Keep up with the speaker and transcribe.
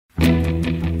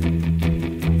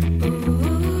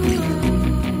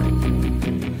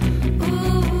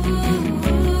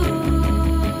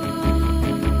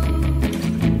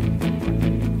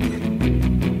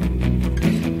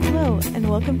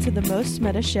to the most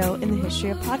meta show in the history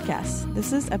of podcasts.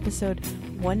 This is episode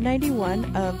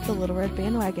 191 of the Little Red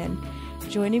Bandwagon.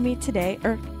 Joining me today,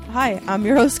 hi, I'm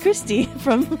your host, Christy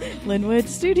from Linwood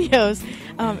Studios.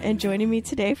 And joining me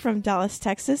today from Dallas,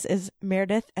 Texas is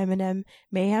Meredith M&M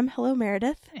Mayhem. Hello,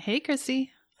 Meredith. Hey, Christy.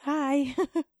 Hi.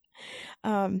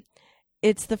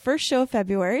 It's the first show of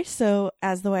February, so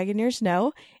as the Wagoneers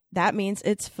know, that means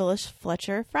it's Phyllis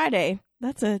Fletcher Friday.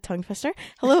 That's a tongue twister.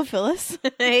 Hello, Phyllis.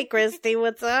 Hey, Christy,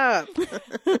 what's up?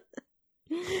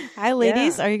 Hi,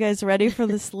 ladies. Yeah. Are you guys ready for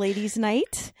this ladies'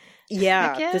 night?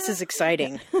 Yeah, this is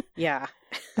exciting. Yeah.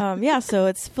 So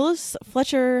it's Phyllis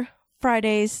Fletcher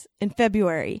Fridays in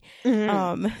February.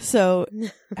 Mm-hmm. So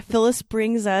Phyllis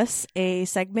brings us a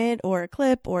segment or a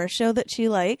clip or a show that she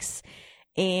likes,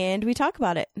 and we talk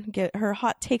about it, get her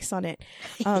hot takes on it.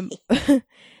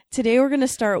 Today we're going to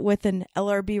start with an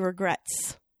LRB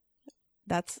regrets.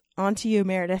 That's on to you,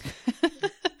 Meredith.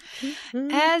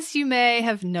 As you may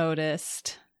have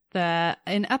noticed, that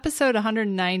in episode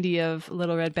 190 of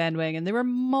Little Red Bandwagon, there were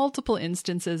multiple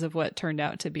instances of what turned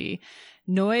out to be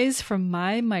noise from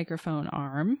my microphone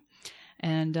arm.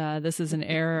 And this is an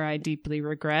error I deeply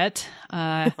regret.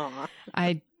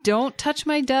 I don't touch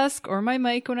my desk or my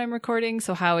mic when I'm recording,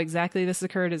 so how exactly this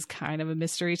occurred is kind of a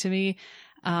mystery to me.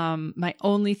 My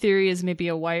only theory is maybe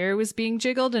a wire was being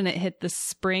jiggled and it hit the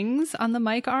springs on the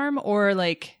mic arm, or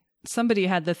like somebody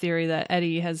had the theory that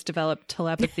Eddie has developed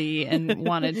telepathy and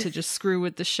wanted to just screw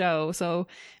with the show. So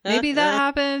maybe that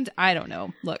happened. I don't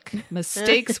know. Look,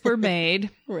 mistakes were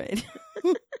made. Right.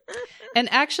 And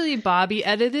actually Bobby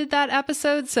edited that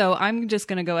episode, so I'm just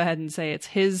going to go ahead and say it's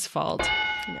his fault.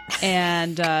 Yes.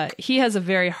 And he has a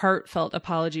very heartfelt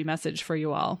apology message for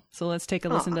you all. So let's take a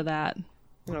listen to that.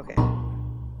 Okay.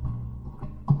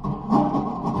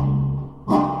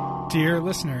 Dear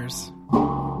listeners,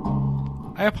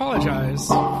 I apologize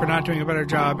for not doing a better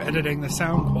job editing the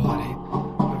sound quality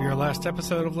of your last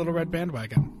episode of Little Red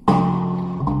Bandwagon.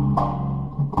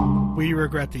 We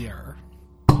regret the error.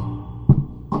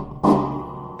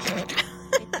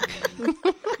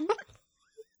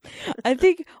 I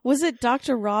think, was it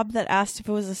Dr. Rob that asked if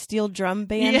it was a steel drum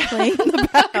band playing in the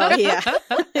background?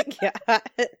 Yeah.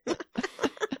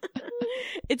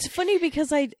 It's funny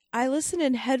because I listened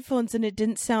in headphones and it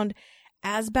didn't sound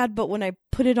as bad, but when I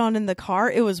put it on in the car,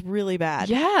 it was really bad.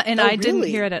 Yeah, and I didn't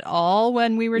hear it at all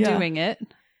when we were doing it.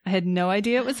 I had no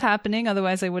idea it was happening.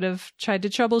 Otherwise, I would have tried to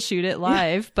troubleshoot it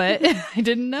live, but I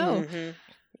didn't know.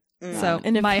 Mm-hmm. So,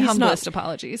 and my humblest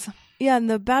apologies. Yeah, and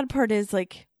the bad part is,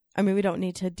 like, I mean, we don't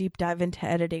need to deep dive into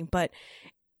editing, but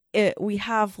we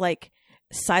have, like,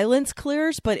 silence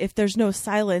clears, but if there's no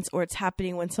silence or it's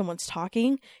happening when someone's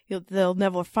talking, they'll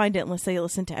never find it unless they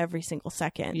listen to every single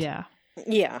second. Yeah.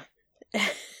 Yeah.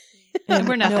 And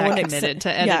we're not that committed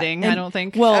to editing, I don't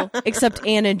think. Well, except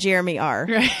Anne and Jeremy are.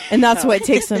 Right. And that's why it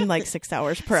takes them like 6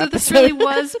 hours per episode. So this really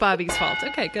was Bobby's fault.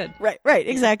 Okay, good. Right,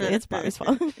 exactly. It's Bobby's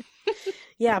fault.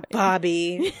 Yeah,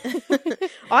 Bobby.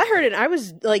 I heard it. I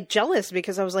was like jealous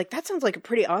because I was like, that sounds like a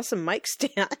pretty awesome mic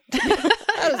stand.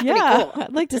 That was pretty cool.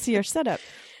 I'd like to see your setup.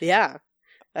 Yeah,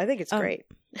 I think it's great.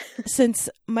 Since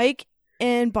Mike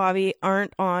and Bobby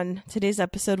aren't on today's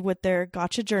episode with their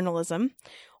gotcha journalism,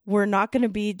 we're not going to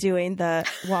be doing the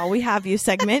While We Have You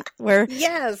segment where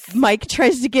Mike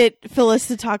tries to get Phyllis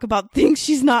to talk about things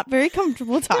she's not very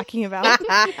comfortable talking about.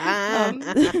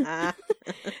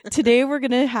 Today we're going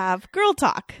to have Girl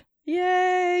Talk.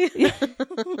 Yay!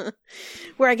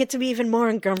 Where I get to be even more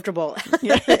uncomfortable.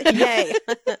 Yay!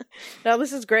 No,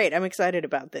 this is great. I'm excited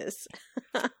about this.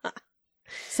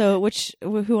 So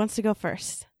who wants to go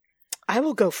first? I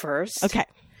will go first. Okay.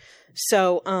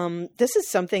 So this is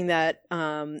something that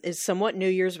is somewhat New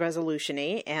Year's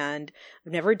resolution-y, and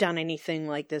I've never done anything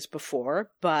like this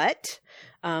before, but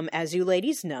as you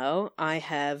ladies know, I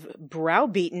have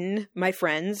browbeaten my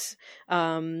friends,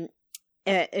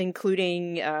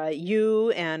 including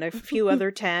you and a few other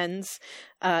tens,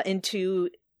 into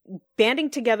banding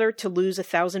together to lose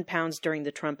 1,000 pounds during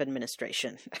the Trump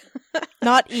administration.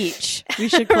 Not each. We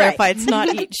should clarify it's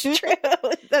not each.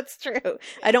 That's true.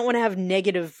 I don't want to have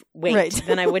negative weight. Right.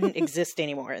 Then I wouldn't exist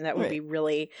anymore. And that would be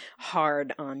really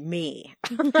hard on me.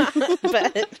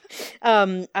 But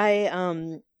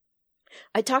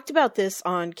I talked about this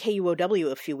on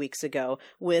KUOW a few weeks ago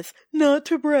with, not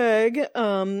to brag,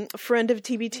 friend of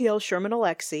TBTL, Sherman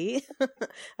Alexie.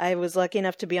 I was lucky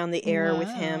enough to be on the air with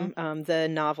him, the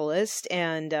novelist,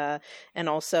 and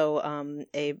also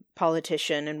a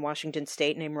politician in Washington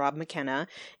State named Rob McKenna.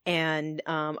 And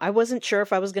I wasn't sure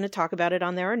if I was going to talk about it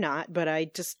on there or not, but I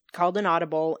just called an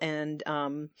audible, and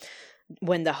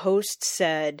when the host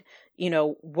said,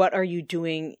 what are you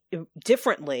doing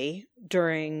differently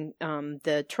during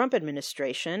the Trump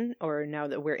administration, or now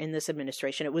that we're in this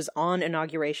administration? It was on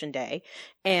Inauguration Day.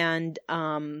 And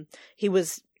he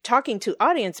was talking to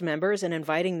audience members and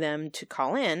inviting them to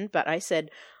call in. But I said,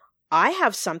 I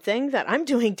have something that I'm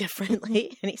doing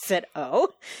differently. And he said, oh.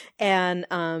 And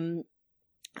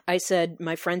I said,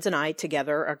 my friends and I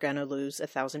together are going to lose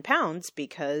 1,000 pounds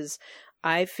because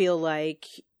I feel like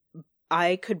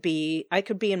I could be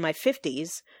in my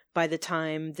 50s by the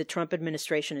time the Trump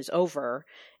administration is over,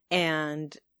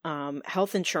 and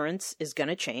health insurance is going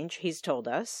to change, he's told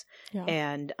us. Yeah.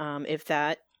 And if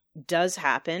that does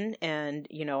happen, and,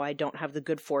 I don't have the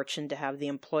good fortune to have the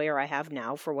employer I have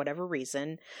now for whatever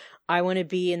reason, I want to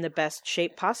be in the best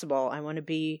shape possible. I want to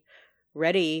be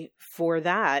ready for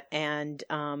that. And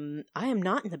I am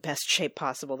not in the best shape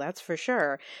possible, that's for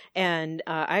sure. And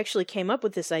I actually came up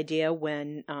with this idea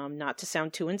when, not to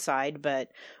sound too inside,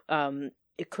 but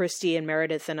Christy and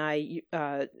Meredith and I,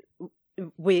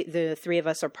 the three of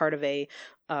us are part of a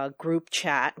group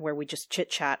chat where we just chit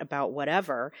chat about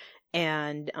whatever.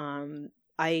 And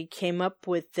I came up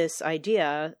with this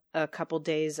idea a couple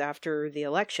days after the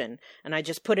election, and I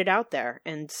just put it out there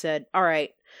and said, all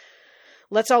right,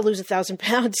 let's all lose 1,000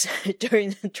 pounds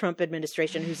during the Trump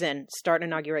administration. Who's in? Start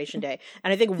Inauguration Day.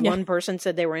 And I think one person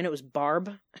said they were in. It was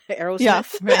Barb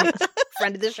Aerosmith, right.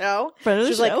 Friend of the show. She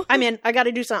was like, I'm in. I got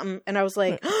to do something. And I was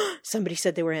like, somebody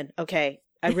said they were in. Okay,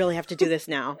 I really have to do this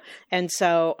now. And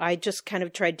so I just kind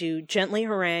of tried to gently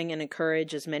harangue and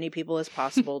encourage as many people as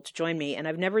possible to join me. And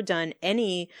I've never done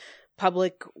any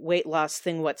public weight loss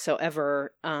thing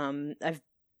whatsoever. I've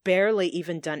barely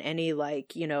even done any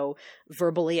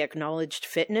verbally acknowledged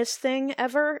fitness thing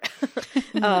ever.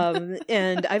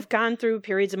 And I've gone through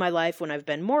periods of my life when I've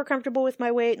been more comfortable with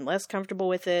my weight and less comfortable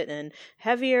with it, and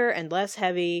heavier and less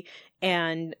heavy.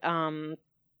 And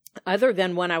other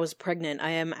than when I was pregnant,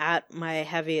 I am at my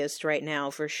heaviest right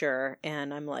now for sure.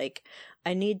 And I'm like,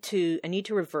 I need to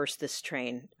reverse this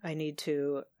train. I need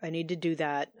to do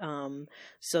that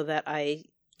so that I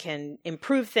can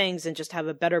improve things and just have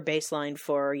a better baseline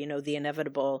for, the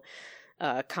inevitable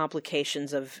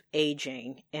complications of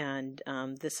aging. And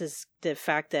this is the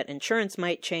fact that insurance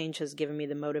might change has given me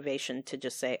the motivation to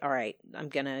just say, all right, I'm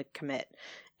going to commit.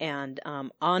 And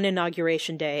on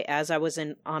Inauguration Day, as I was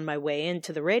on my way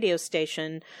into the radio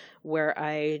station where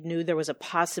I knew there was a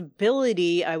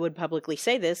possibility I would publicly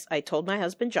say this, I told my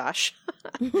husband, Josh,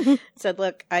 said,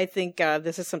 look, I think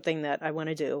this is something that I want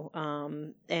to do.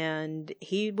 And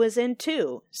he was in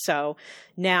too. So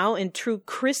now in true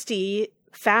Christy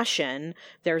fashion,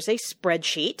 there's a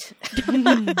spreadsheet.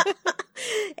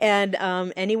 And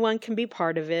anyone can be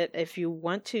part of it. If you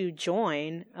want to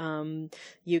join,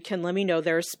 you can let me know.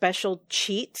 There are special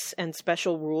cheats and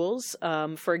special rules.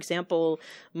 For example,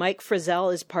 Mike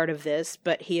Frizzell is part of this,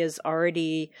 but he has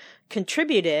already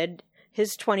contributed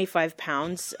his 25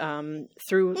 pounds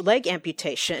through leg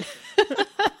amputation,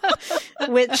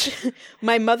 which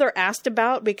my mother asked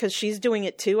about because she's doing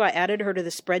it too. I added her to the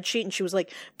spreadsheet and she was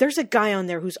like, there's a guy on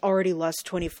there who's already lost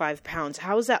 25 pounds.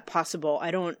 How is that possible?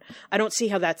 I don't see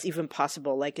how that's even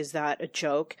possible. Like, is that a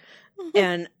joke? Mm-hmm.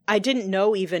 And I didn't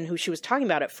know even who she was talking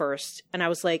about at first. And I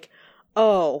was like,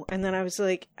 oh, and then I was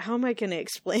like, how am I going to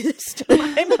explain this to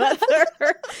my mother?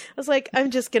 I was like,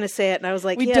 I'm just going to say it. And I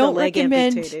I he had a leg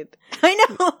amputated. I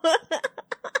know.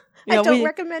 I don't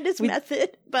recommend his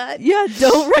method, but... Yeah,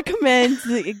 don't recommend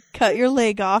cut your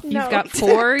leg off. You've got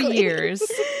 4 years,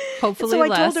 hopefully less.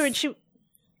 So I told her, and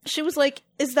she was like,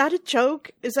 is that a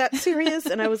joke? Is that serious?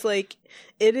 And I was like,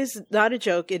 it is not a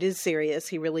joke. It is serious.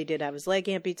 He really did have his leg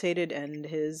amputated, and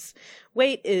his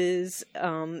weight is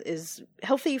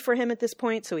healthy for him at this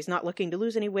point, so he's not looking to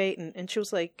lose any weight. And she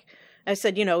was like... I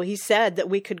said, he said that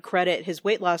we could credit his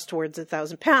weight loss towards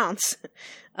 1,000 pounds.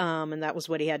 And that was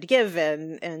what he had to give.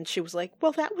 And she was like,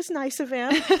 well, that was nice of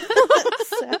him.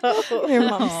 Your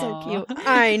mom's so cute.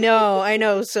 I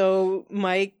know. So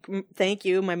Mike, thank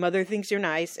you. My mother thinks you're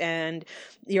nice and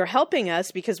you're helping us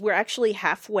because we're actually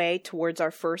halfway towards our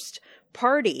first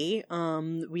party.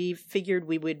 We figured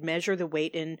we would measure the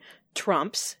weight in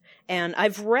Trump's. And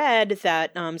I've read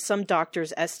that some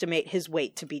doctors estimate his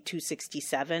weight to be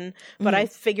 267, but I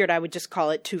figured I would just call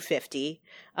it 250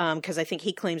 because I think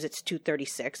he claims it's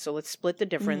 236. So let's split the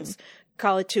difference,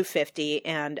 call it 250.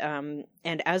 And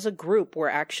as a group, we're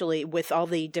actually, with all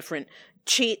the different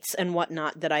cheats and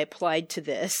whatnot that I applied to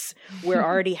this, we're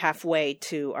already halfway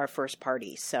to our first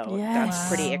party. So that's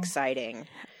pretty exciting.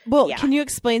 Well, can you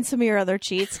explain some of your other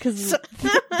cheats? Because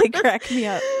they crack me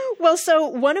up. Well, so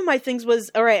one of my things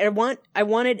was, all right, I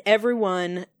wanted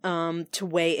everyone to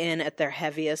weigh in at their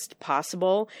heaviest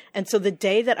possible. And so the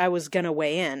day that I was going to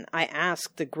weigh in, I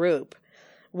asked the group,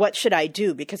 what should I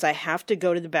do? Because I have to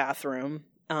go to the bathroom.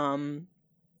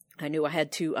 I knew I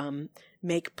had to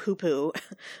make poo-poo,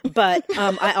 but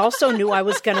I also knew I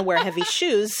was going to wear heavy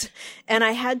shoes, and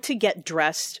I had to get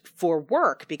dressed for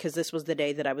work because this was the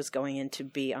day that I was going in to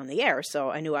be on the air. So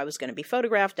I knew I was going to be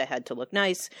photographed. I had to look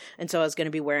nice, and so I was going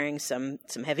to be wearing some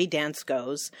heavy dance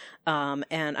goes,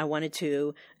 and I wanted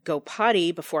to go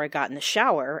potty before I got in the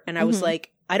shower, and I was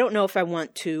like, I don't know if I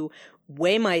want to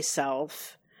weigh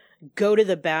myself, go to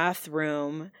the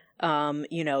bathroom,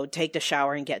 take the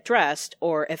shower and get dressed,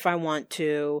 or if I want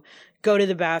to go to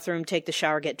the bathroom, take the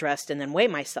shower, get dressed, and then weigh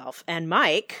myself. And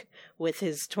Mike, with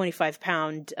his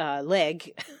 25-pound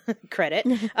leg credit,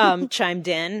 chimed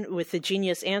in with the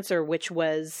genius answer, which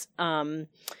was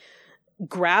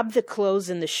grab the clothes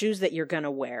and the shoes that you're going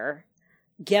to wear,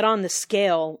 get on the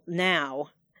scale now,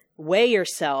 weigh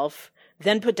yourself,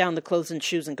 then put down the clothes and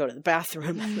shoes and go to the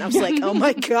bathroom. And I was like, oh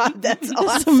my God, that's awesome.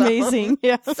 That's amazing.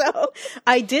 Yeah. So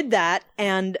I did that.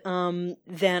 And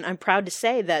then I'm proud to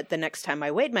say that the next time I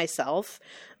weighed myself,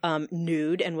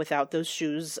 nude and without those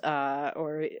shoes,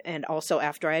 and also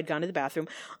after I had gone to the bathroom,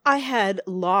 I had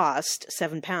lost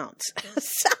 7 pounds.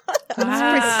 So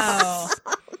Wow.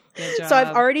 Good job. So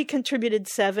I've already contributed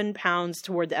 7 pounds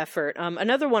toward the effort.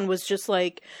 Another one was just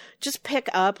pick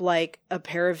up like a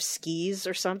pair of skis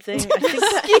or something. I think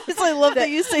Skis. I love that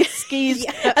you say skis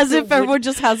as if everyone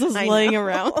just has us laying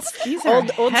around. Skis are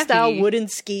old style heavy. wooden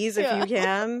skis if you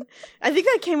can. I think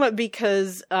that came up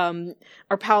because our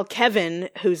pal Kevin,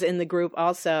 who's in the group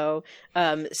also,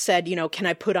 said, can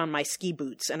I put on my ski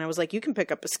boots? And I was like, you can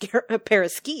pick up a pair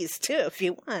of skis too if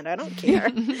you want. I don't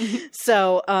care.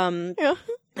 So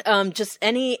just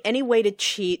any way to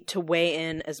cheat, to weigh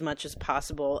in as much as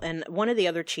possible. And one of the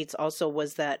other cheats also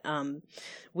was that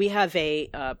we have a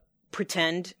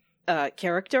pretend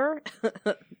character,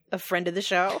 a friend of the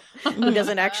show who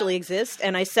doesn't actually exist,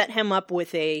 and I set him up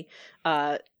with a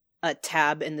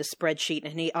tab in the spreadsheet,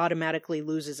 and he automatically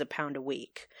loses 1 pound a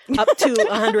week, up to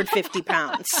 150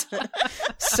 pounds.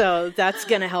 So that's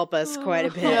going to help us quite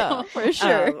a bit, for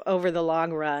sure, over the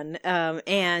long run.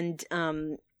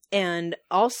 And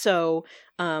also,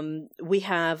 we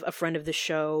have a friend of the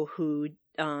show who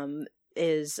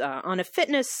is on a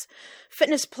fitness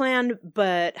plan,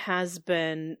 but has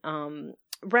been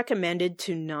recommended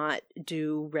to not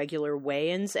do regular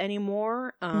weigh-ins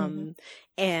anymore,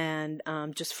 and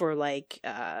just for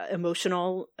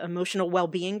emotional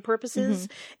well-being purposes.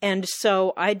 And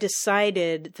so I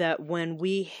decided that when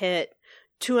we hit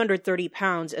 230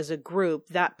 pounds as a group,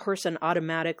 that person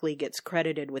automatically gets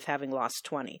credited with having lost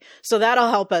 20. So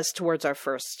that'll help us towards our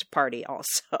first party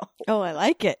also. Oh, I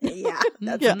like it. Yeah,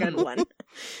 that's a good one.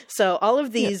 So all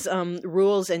of these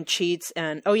rules and cheats,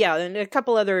 and and a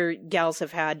couple other gals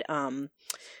have had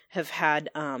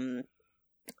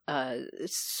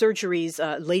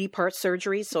surgeries, lady part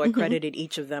surgeries. So I credited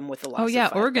each of them with a loss. Oh yeah,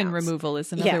 of 5 organ pounds. removal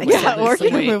is another way. Yeah, to lose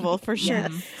organ weight. removal for sure.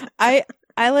 Yes.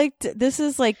 I liked, this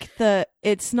is like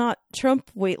it's not Trump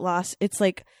weight loss, it's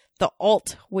like the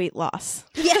alt weight loss.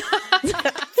 Yeah,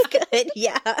 that's good.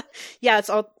 Yeah, it's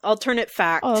alternate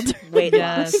fact weight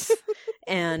Yes. loss,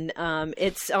 and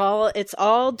it's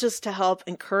all just to help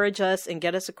encourage us and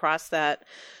get us across that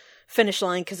finish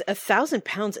line, because 1,000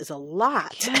 pounds is a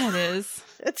lot. Yeah, it is.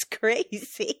 It's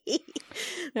crazy.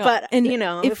 Yeah. But And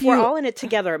if we're all in it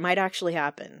together, it might actually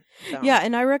happen. So. Yeah,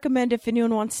 and I recommend if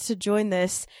anyone wants to join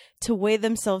this to weigh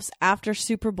themselves after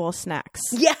Super Bowl snacks.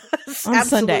 Yes, on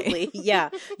absolutely. Sunday. Yeah,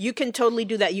 you can totally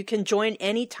do that. You can join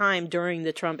any time during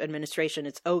the Trump administration.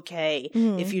 It's okay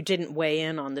if you didn't weigh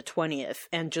in on the 20th,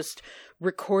 and just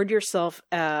record yourself,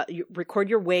 record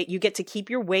your weight. You get to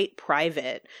keep your weight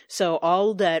private. So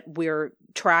all that we're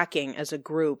tracking as a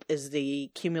group is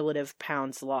the cumulative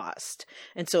pounds lost.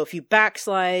 And so if you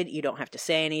backslide, you don't have to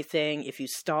say anything. If you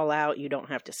stall out, you don't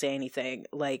have to say anything.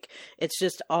 It's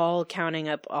just all counting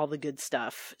up all the good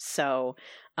stuff. So,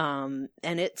 and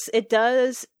it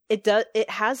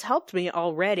has helped me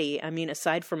already. I mean,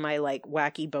 aside from my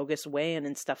wacky bogus weigh-in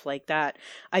and stuff like that,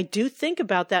 I do think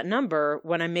about that number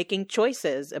when I'm making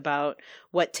choices about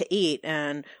what to eat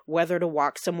and whether to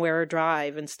walk somewhere or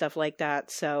drive and stuff like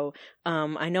that. So,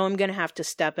 I know I'm going to have to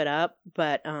step it up,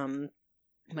 but,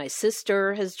 my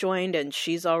sister has joined, and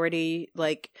she's already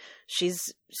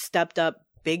she's stepped up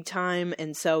big time.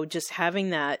 And so just having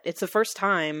that, it's the first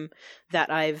time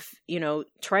that I've,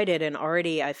 tried it, and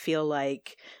already I feel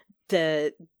like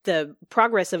the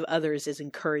progress of others is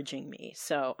encouraging me.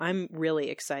 So I'm really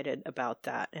excited about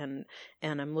that, and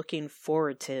I'm looking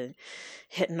forward to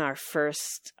hitting our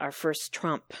first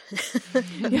Trump.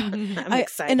 I'm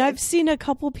excited. And I've seen a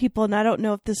couple people, and I don't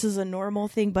know if this is a normal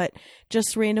thing, but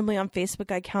just randomly on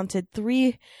Facebook, I counted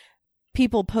 3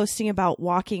 people posting about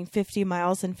walking 50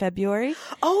 miles in February.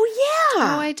 Oh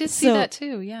yeah. Oh, I did see that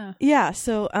too. Yeah. Yeah.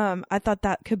 So I thought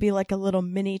that could be like a little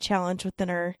mini challenge within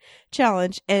our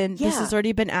challenge. And this has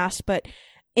already been asked, but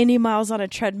any miles on a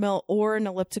treadmill or an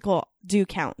elliptical do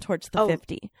count towards the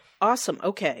 50. Awesome.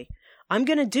 Okay. I'm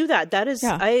going to do that. That is,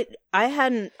 I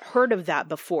hadn't heard of that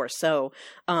before. So,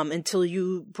 until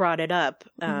you brought it up,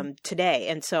 today.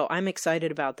 And so I'm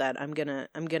excited about that. I'm going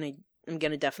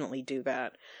to definitely do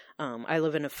that. I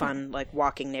live in a fun, like,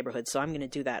 walking neighborhood, so I'm going to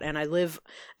do that. And I live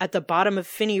at the bottom of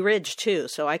Finney Ridge, too,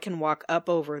 so I can walk up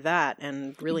over that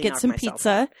and really get knock some myself pizza.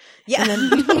 out. Yeah.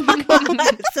 And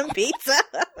then some pizza.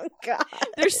 Oh, God.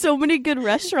 There's so many good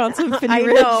restaurants in Finney I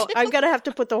Ridge. know. I'm going to have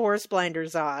to put the horse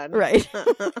blinders on. Right.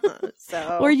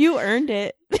 So. Or you earned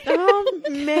it.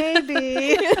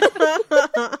 Maybe.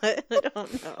 I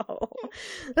don't know.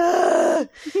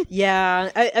 Yeah.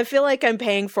 I feel like I'm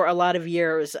paying for a lot of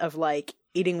years of, like,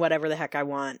 eating whatever the heck I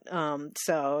want.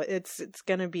 So it's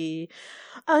going to be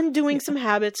undoing some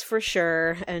habits for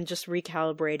sure and just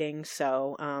recalibrating.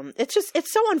 So,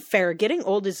 it's so unfair. Getting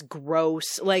old is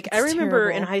gross. Like, I remember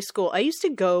in high school, I used to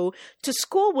go to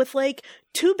school with like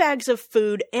 2 bags of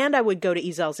food, and I would go to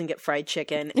Ezel's and get fried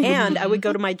chicken, and I would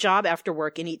go to my job after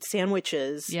work and eat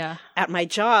sandwiches at my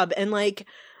job. And like,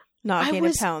 not gain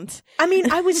a pound. I mean,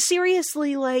 I was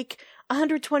seriously like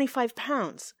 125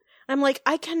 pounds. I'm like,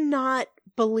 I cannot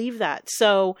believe that.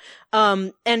 So,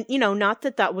 and you know, not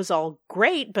that that was all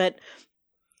great, but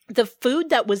the food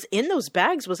that was in those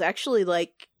bags was actually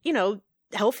like, you know,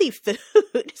 healthy food.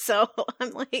 So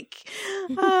I'm like,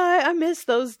 I miss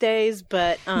those days,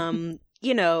 but,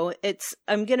 you know,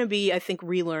 I'm going to be, I think,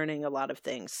 relearning a lot of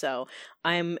things. So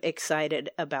I'm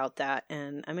excited about that.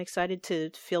 And I'm excited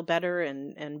to feel better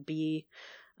and be,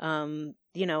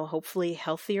 you know, hopefully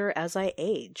healthier as I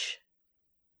age.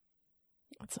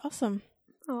 That's awesome.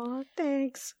 Oh,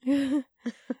 thanks.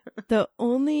 The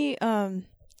only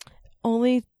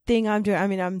thing I'm doing, I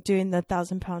mean, I'm doing the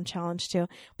 1,000-pound challenge too,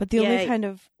 but the only kind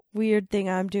of weird thing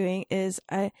I'm doing is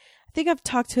I think I've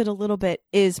talked to it a little bit,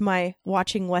 is my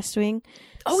watching West Wing.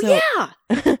 Oh, so,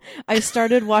 yeah. I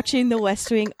started watching the West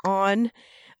Wing on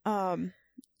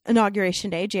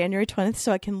Inauguration Day, January 20th,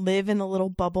 so I can live in a little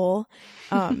bubble.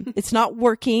 It's not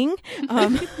working.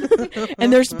 And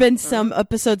there's been some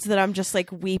episodes that I'm just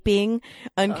like weeping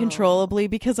uncontrollably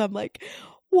because I'm like,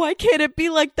 why can't it be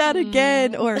like that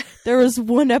again? Or there was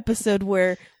one episode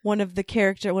where one of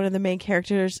the main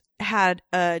characters had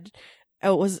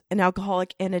was an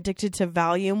alcoholic and addicted to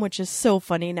Valium, which is so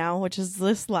funny now, which is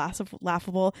this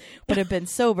laughable, but had been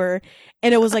sober.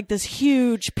 And it was like this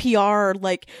huge PR,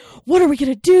 like, what are we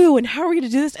going to do? And how are we going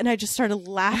to do this? And I just started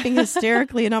laughing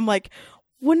hysterically. And I'm like,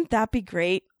 wouldn't that be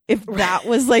great if that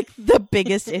was like the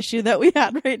biggest issue that we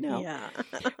had right now? Yeah.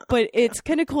 But it's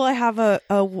kind of cool. I have a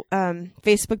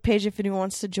Facebook page if anyone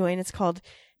wants to join. It's called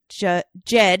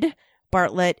Jed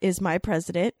Bartlett is my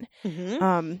president.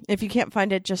 Mm-hmm. If you can't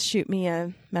find it, just shoot me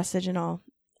a message and I'll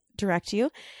direct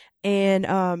you.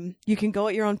 And you can go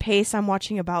at your own pace. I'm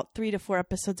watching about 3 to 4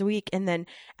 episodes a week. And then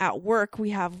at work,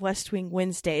 we have West Wing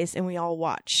Wednesdays and we all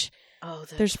watch. Oh,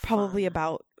 there's probably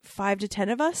about 5 to 10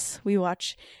 of us. We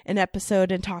watch an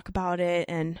episode and talk about it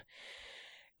and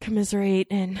commiserate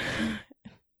and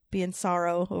be in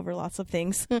sorrow over lots of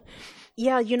things.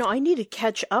 Yeah, you know, I need to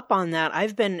catch up on that.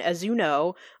 I've been, as you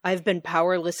know, I've been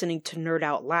power listening to Nerd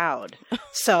Out Loud.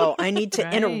 So I need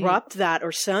to interrupt that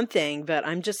or something, but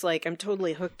I'm just like, I'm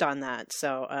totally hooked on that.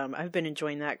 So I've been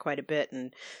enjoying that quite a bit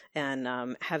and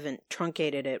haven't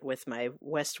truncated it with my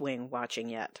West Wing watching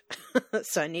yet.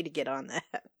 So I need to get on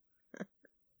that.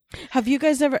 Have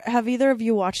either of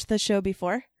you watched the show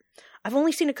before? I've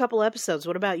only seen a couple episodes.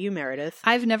 What about you, Meredith?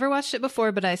 I've never watched it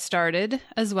before, but I started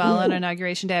as well on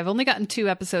Inauguration Day. I've only gotten 2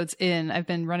 episodes in. I've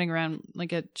been running around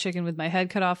like a chicken with my head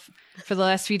cut off for the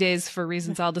last few days for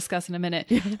reasons I'll discuss in a minute.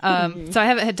 So I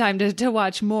haven't had time to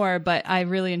watch more, but I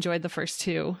really enjoyed the first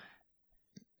 2.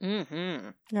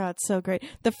 Mm-hmm. Oh, it's so great.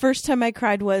 The first time I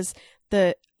cried was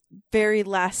the very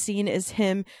last scene is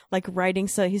him like writing.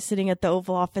 So he's sitting at the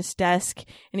Oval Office desk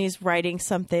and he's writing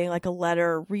something like a letter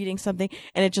or reading something,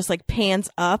 and it just like pans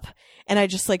up and I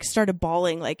just like started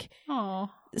bawling like, oh,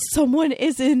 someone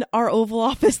is in our Oval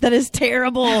Office that is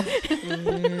terrible.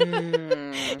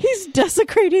 He's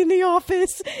desecrating the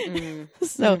office.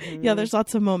 So yeah, there's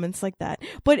lots of moments like that.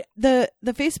 But the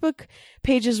Facebook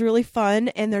page is really fun,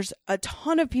 and there's a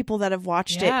ton of people that have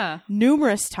watched it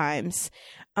numerous times.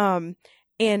 And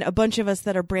a bunch of us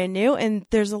that are brand new, and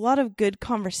there's a lot of good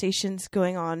conversations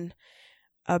going on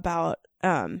about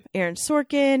Aaron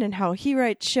Sorkin and how he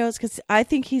writes shows, because I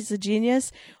think he's a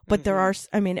genius, but there are,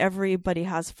 everybody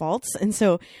has faults, and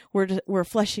so we're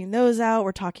fleshing those out.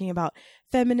 We're talking about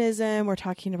feminism, we're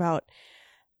talking about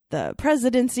the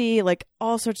presidency, like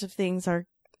all sorts of things are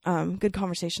good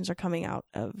conversations are coming out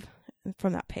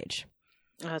from that page.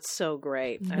 That's so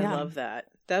great. I love that.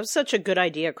 That was such a good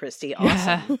idea, Christy.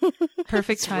 Awesome. Yeah.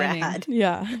 Perfect timing. Rad.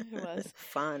 Yeah, it was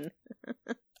fun.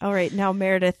 All right, now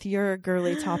Meredith, your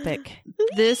girly topic.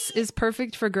 This is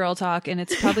perfect for girl talk, and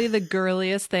it's probably the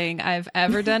girliest thing I've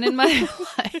ever done in my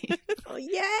life. Oh,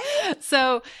 yay!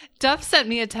 So Duff sent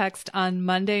me a text on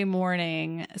Monday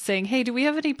morning saying, "Hey, do we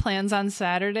have any plans on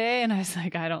Saturday?" And I was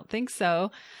like, "I don't think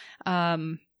so.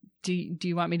 Do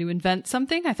you want me to invent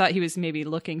something?" I thought he was maybe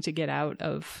looking to get out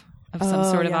of some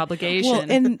sort of obligation.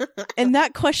 Well, and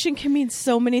that question can mean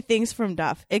so many things from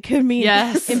Duff. It could mean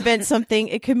invent something.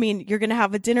 It could mean you're going to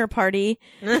have a dinner party.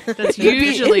 That's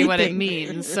usually what it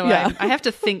means. So I have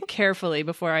to think carefully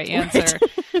before I answer.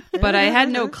 Right. But I had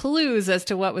no clues as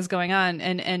to what was going on.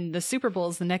 And the Super Bowl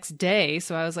is the next day.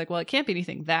 So I was like, well, it can't be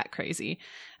anything that crazy.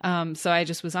 So I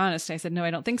just was honest. I said, no,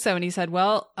 I don't think so. And he said,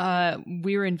 well,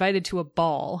 we were invited to a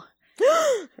ball.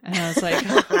 And I was like,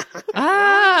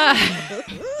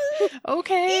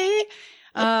 okay.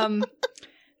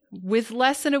 With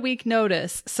less than a week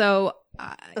notice. So,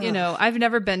 I've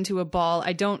never been to a ball.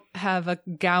 I don't have a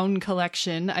gown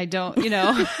collection. I don't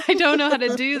know how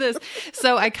to do this.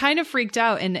 So I kind of freaked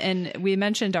out, and we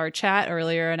mentioned our chat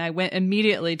earlier, and I went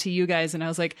immediately to you guys and I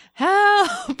was like,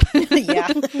 help. Yeah.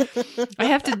 I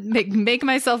have to make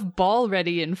myself ball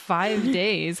ready in 5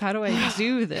 days. How do I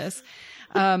do this?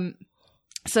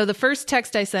 So the first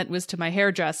text I sent was to my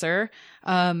hairdresser.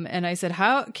 And I said,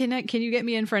 how can you get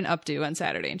me in for an updo on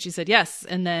Saturday? And she said, yes.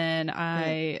 And then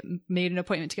I made an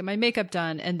appointment to get my makeup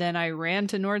done. And then I ran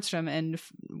to Nordstrom and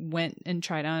went and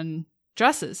tried on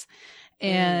dresses.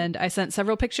 And I sent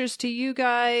several pictures to you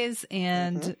guys,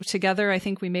 and together I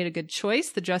think we made a good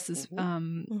choice. The dress is,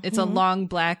 it's a long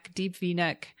black deep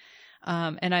V-neck.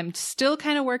 And I'm still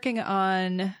kind of working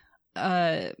on,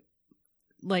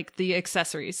 like the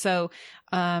accessories. So,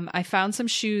 I found some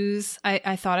shoes.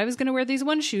 I thought I was going to wear these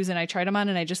one shoes, and I tried them on,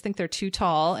 and I just think they're too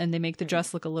tall and they make the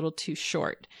dress look a little too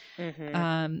short.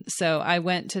 So I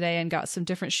went today and got some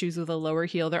different shoes with a lower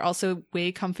heel. They're also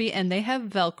way comfy, and they have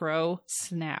Velcro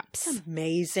snaps. That's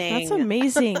amazing. That's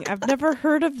amazing. I've never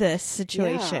heard of this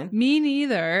situation. Yeah. Me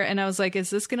neither. And I was like, is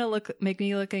this going to make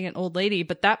me look like an old lady?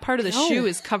 But that part of the shoe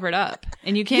is covered up,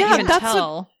 and you can't even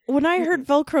tell. When I heard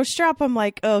Velcro strap, I'm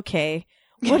like, okay,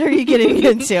 what are you getting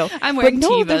into? I'm wearing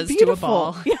Tevas to a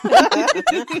ball.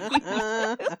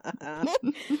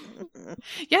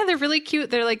 Yeah, they're really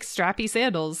cute. They're like strappy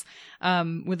sandals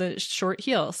with a short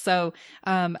heel. So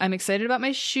I'm excited about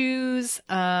my shoes.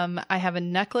 I have a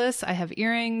necklace. I have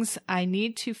earrings. I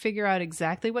need to figure out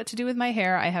exactly what to do with my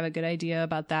hair. I have a good idea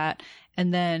about that.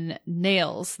 And then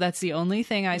nails. That's the only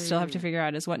thing I still have to figure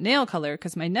out is what nail color,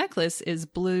 because my necklace is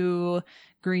blue,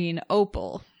 green,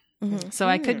 opal. So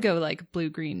I could go like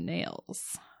blue-green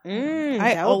nails.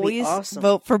 I always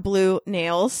vote for blue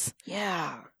nails.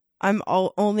 Yeah. I'm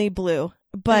only blue.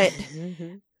 But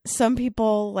some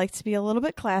people like to be a little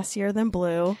bit classier than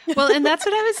blue. Well, and that's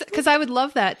what because I would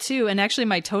love that too. And actually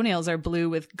my toenails are blue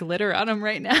with glitter on them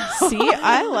right now. See,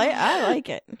 I like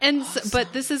it. And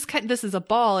but this is a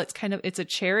ball. It's a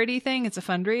charity thing. It's a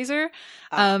fundraiser.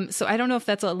 So I don't know if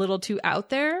that's a little too out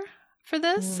there for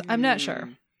this. I'm not sure.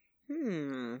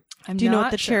 Do you know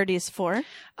what the charity is for?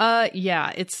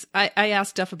 Yeah, I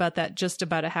asked Duff about that just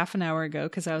about a half an hour ago,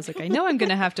 because I was like, I know I'm going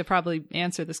to have to probably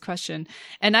answer this question,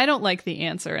 and I don't like the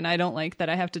answer, and I don't like that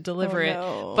I have to deliver it.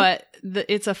 But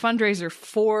it's a fundraiser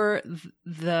for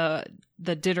the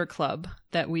dinner club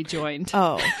that we joined.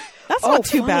 Oh, that's not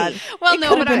too bad. Well, it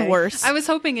could have been worse. I was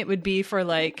hoping it would be for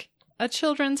like a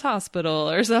children's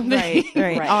hospital or something,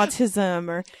 right. Autism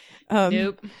or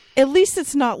nope. At least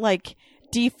it's not like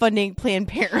defunding Planned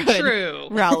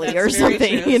Parenthood rally or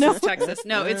something, you know? Texas.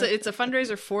 No, it's a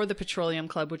fundraiser for the Petroleum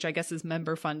Club, which I guess is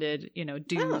member funded,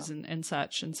 dues and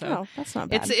such. And so that's not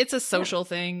bad. It's a social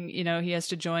thing, he has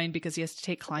to join because he has to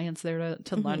take clients there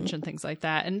to lunch and things like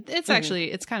that. And it's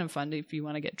actually, it's kind of fun if you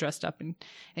want to get dressed up and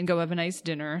go have a nice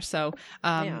dinner. So,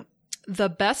 the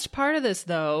best part of this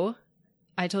though,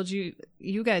 I told you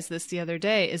guys this the other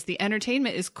day, is the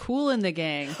entertainment is Kool and the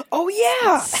Gang. Oh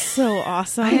yeah. So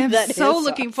awesome. I am That so is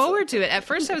looking awesome. forward to it. At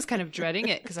first I was kind of dreading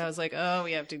it because I was like, oh,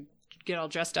 we have to get all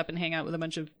dressed up and hang out with a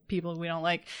bunch of people we don't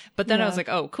like. But then I was like,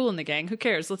 oh, Kool and the Gang. Who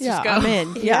cares? Let's just go. I'm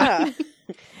in. Yeah.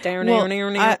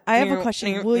 Well, I have a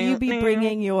question. Will you be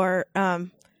bringing your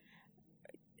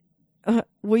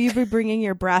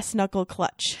brass knuckle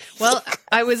clutch? Well,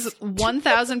 I was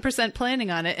 1,000%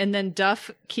 planning on it, and then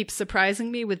Duff keeps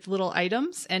surprising me with little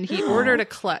items, and he ordered a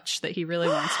clutch that he really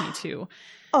wants me to.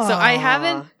 So I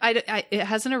haven't, it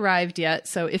hasn't arrived yet.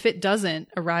 So if it doesn't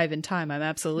arrive in time, I'm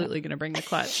absolutely going to bring the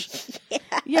clutch.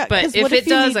 Yeah, But if it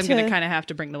does, I'm going to kind of have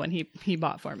to bring the one he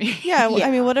bought for me. Yeah,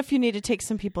 I mean, what if you need to take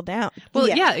some people down? Well,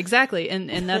 yeah, exactly.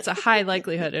 And that's a high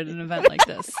likelihood at an event like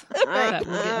this that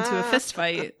we'll get into a fist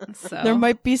fight. So. There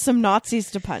might be some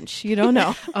Nazis to punch. You don't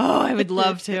know. Oh, I would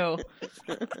love to.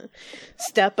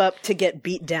 Step up to get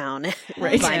beat down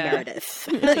by Meredith.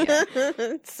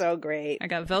 It's so great. I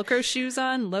got Velcro shoes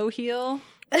on, low heel.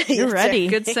 You're ready.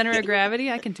 Good center of gravity.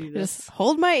 I can do this. Just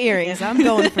hold my earrings. I'm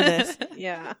going for this.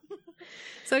 Yeah.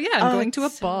 So yeah, I'm going to a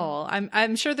ball.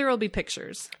 I'm sure there will be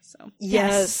pictures. So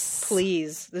Yes,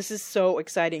 please. This is so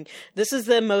exciting. This is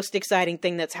the most exciting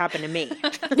thing that's happened to me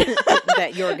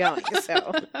that you're going.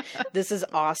 So this is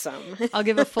awesome. I'll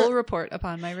give a full report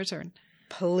upon my return.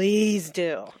 Please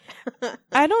do.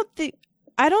 I don't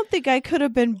think I could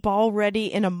have been ball ready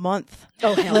in a month.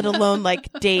 Oh, hell let no. alone like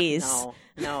days.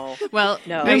 No. Well,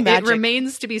 No. it Magic.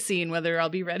 remains to be seen whether I'll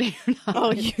be ready or not.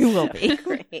 Oh, you will be.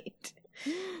 Great.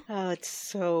 Oh, it's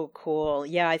so cool.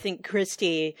 Yeah, I think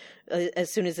Christy,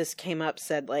 as soon as this came up,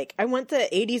 said, like, I want the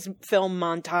 80s film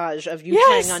montage of you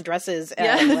Yes! trying on dresses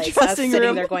Yeah, and, in the like, us dressing sitting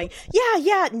room. there going,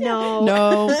 yeah, no.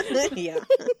 No. Yeah.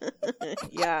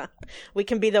 Yeah. We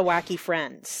can be the wacky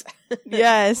friends.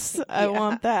 Yes, I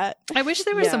want that. I wish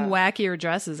there were some Yeah. wackier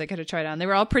dresses I could have tried on. They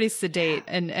were all pretty sedate,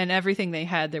 and everything they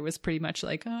had there was pretty much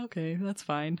like, oh, okay, that's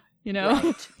fine. You know?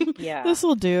 Right. Yeah. This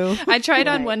will do. I tried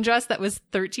on Right. one dress that was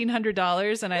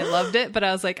 $1,300 and I loved it, but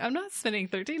I was like, I'm not spending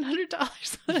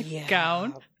 $1,300 on a Yeah.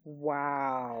 gown.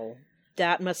 Wow.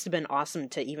 That must have been awesome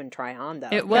to even try on, though.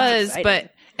 It That's was, exciting.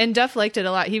 and Duff liked it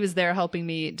a lot. He was there helping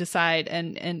me decide,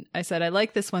 and I said, I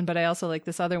like this one, but I also like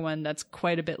this other one that's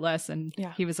quite a bit less. And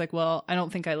Yeah. he was like, well, I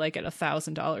don't think I like it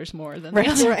 $1,000 more than Right,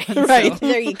 the other Right, one. right. So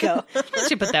There you go. I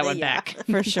should put that one Yeah. back.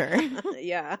 For sure.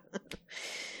 Yeah.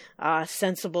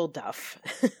 Sensible Duff.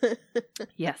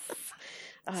 Yes.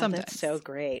 Oh, Sometimes. that's so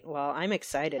great. Well, I'm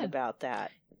excited about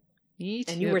that. Me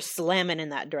too. And you were slamming in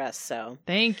that dress, so.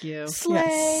 Thank you. Slay.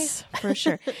 Yes, for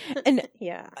sure. And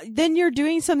Yeah. then you're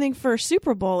doing something for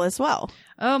Super Bowl as well.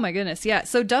 Oh my goodness. Yeah.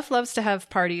 So Duff loves to have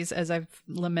parties, as I've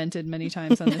lamented many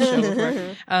times on the show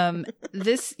before.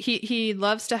 He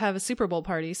loves to have a Super Bowl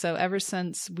party. So ever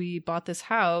since we bought this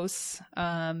house,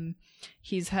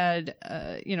 he's had,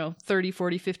 30,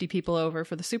 40, 50 people over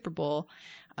for the Super Bowl,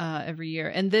 every year.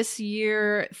 And this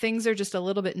year things are just a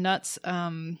little bit nuts.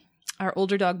 Our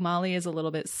older dog Molly is a little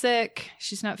bit sick.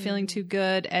 She's not feeling too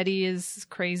good. Eddie is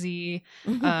crazy.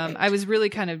 I was really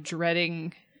kind of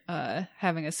dreading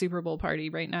having a Super Bowl party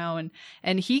right now,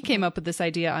 and he came up with this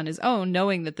idea on his own,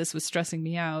 knowing that this was stressing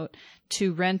me out,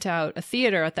 to rent out a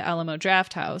theater at the Alamo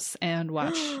Drafthouse and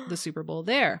watch the Super Bowl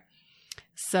there.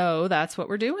 So that's what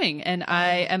we're doing. And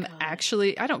I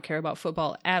don't care about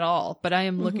football at all, but I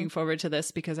am looking forward to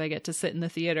this because I get to sit in the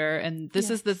theater. And this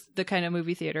is the kind of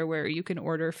movie theater where you can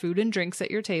order food and drinks at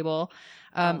your table.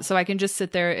 So I can just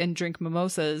sit there and drink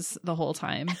mimosas the whole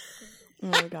time. Oh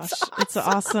my gosh. It's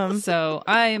awesome. So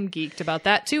I am geeked about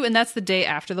that too. And that's the day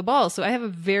after the ball. So I have a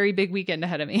very big weekend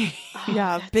ahead of me.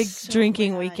 Yeah, big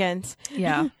drinking weekend.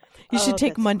 Yeah. You should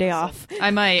take that's Monday awesome. off.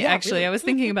 I might actually. I was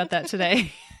thinking about that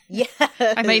today. Yes.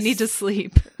 I might need to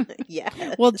sleep. Yes.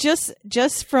 Well, just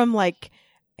from like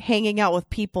hanging out with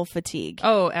people fatigue.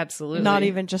 Oh, absolutely. Not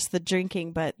even just the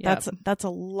drinking, but Yep. that's a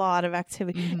lot of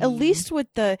activity. At least with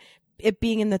it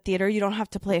being in the theater, you don't have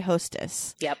to play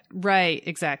hostess. Yep. Right,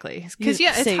 exactly. Because You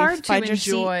it's say, hard to find your seat.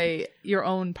 enjoy your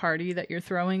own party that you're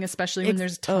throwing, especially when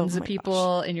there's tons oh of my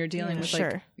people and you're dealing with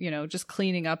sure. just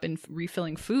cleaning up and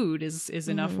refilling food is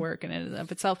enough work in and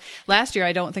of itself. Last year,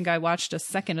 I don't think I watched a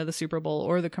second of the Super Bowl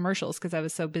or the commercials because I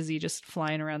was so busy just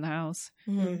flying around the house.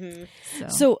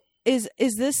 So is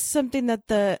this something that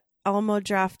the Alamo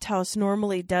Drafthouse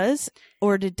normally does,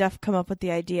 or did Duff come up with the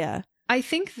idea? I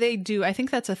think they do. I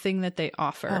think that's a thing that they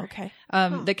offer. Oh, okay.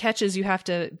 The catch is you have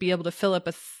to be able to fill up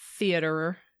a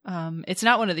theater. It's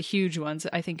not one of the huge ones.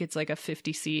 I think it's like a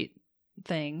 50-seat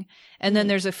thing. And then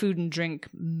there's a food and drink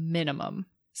minimum.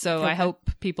 So I hope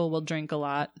people will drink a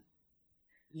lot.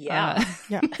 Yeah.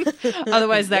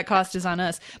 Otherwise, that cost is on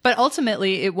us. But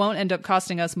ultimately, it won't end up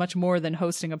costing us much more than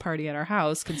hosting a party at our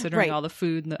house, considering all the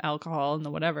food and the alcohol and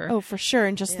the whatever. Oh, for sure.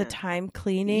 And just the time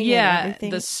cleaning and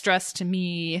everything. The stress to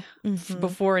me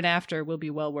before and after will be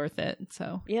well worth it.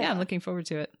 So, yeah, I'm looking forward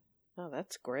to it. Oh,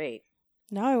 that's great.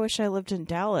 Now I wish I lived in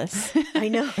Dallas. I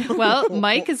know. Well,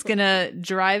 Mike is going to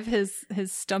drive his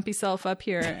stumpy self up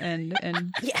here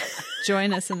and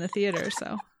join us in the theater.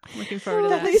 So looking forward to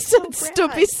that. He said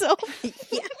stumpy self.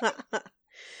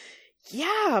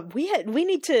 Yeah. We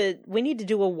need to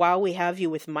do a While We Have You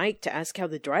with Mike to ask how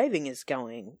the driving is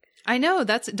going. I know.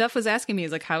 Duff was asking me.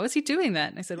 He's like, how is he doing that?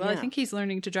 And I said, well, I think he's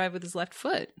learning to drive with his left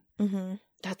foot. Mm-hmm.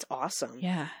 That's awesome.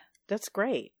 Yeah. That's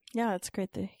great. Yeah, it's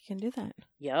great that he can do that.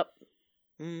 Yep.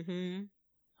 Mm-hmm.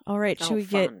 All right, should we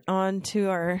get on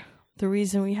to the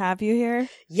reason we have you here?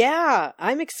 Yeah,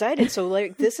 I'm excited. So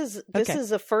this is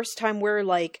the first time we're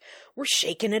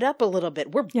shaking it up a little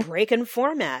bit. We're breaking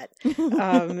format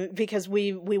because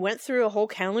we went through a whole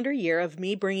calendar year of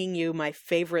me bringing you my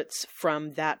favorites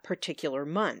from that particular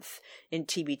month in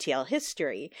TBTL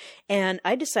history, and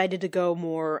I decided to go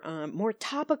more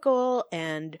topical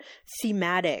and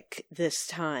thematic this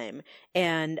time,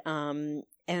 and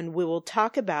we will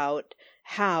talk about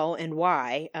how and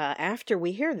why after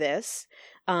we hear this.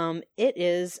 It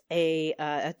is a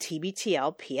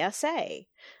TBTL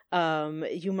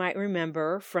PSA. You might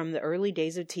remember from the early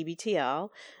days of TBTL,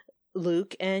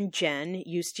 Luke and Jen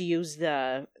used to use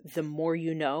the More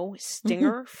You Know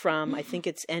stinger from, I think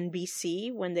it's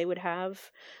NBC, when they would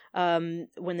have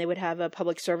a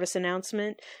public service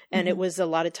announcement, and it was a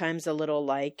lot of times a little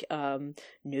like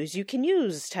news you can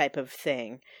use type of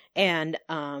thing, and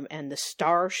the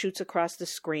star shoots across the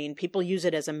screen. People use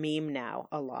it as a meme now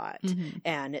a lot,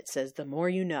 and it says "The more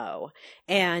you know,"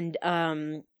 and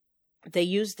they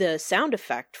used the sound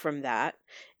effect from that.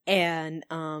 And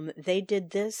they did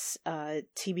this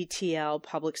TBTL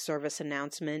public service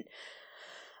announcement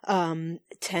 10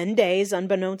 days,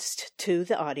 unbeknownst to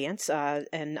the audience and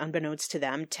unbeknownst to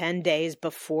them, 10 days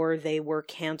before they were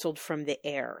canceled from the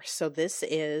air. So this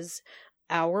is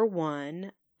hour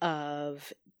 1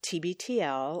 of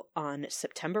TBTL on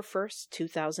September 1st,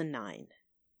 2009.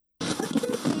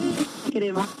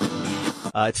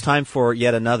 It's time for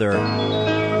yet another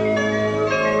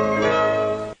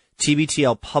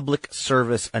TBTL public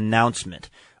service announcement.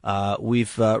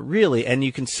 We've really, and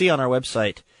you can see on our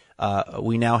website,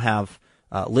 we now have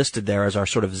listed there as our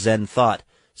sort of Zen thought,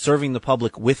 serving the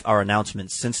public with our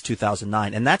announcements since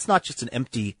 2009. And that's not just an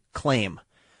empty claim.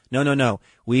 No.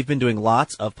 We've been doing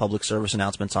lots of public service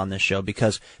announcements on this show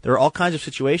because there are all kinds of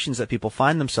situations that people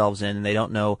find themselves in and they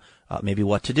don't know maybe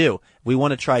what to do. We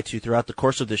want to try to, throughout the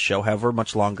course of this show, however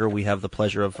much longer we have the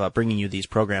pleasure of bringing you these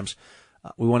programs,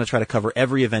 we want to try to cover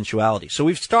every eventuality. So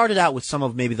we've started out with some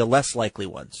of maybe the less likely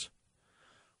ones.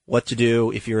 What to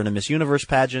do if you're in a Miss Universe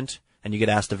pageant and you get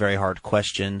asked a very hard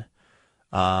question.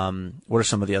 What are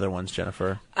some of the other ones,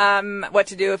 Jennifer? What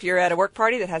to do if you're at a work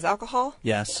party that has alcohol?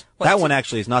 Yes. That one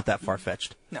actually is not that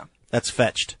far-fetched. No. That's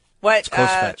fetched. What, it's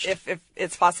close-fetched. If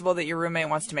it's possible that your roommate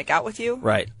wants to make out with you?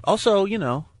 Right. Also,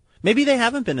 maybe they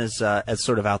haven't been as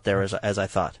sort of out there as I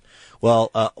thought.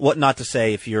 Well, what not to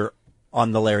say if you're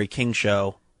on the Larry King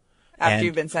show. After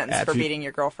you've been sentenced for beating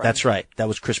your girlfriend. That's right. That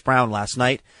was Chris Brown last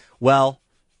night. Well,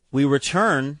 we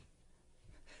return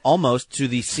almost to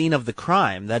the scene of the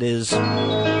crime. That is the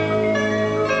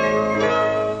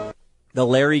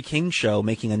Larry King Show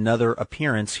making another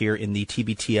appearance here in the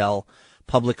TBTL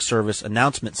public service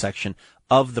announcement section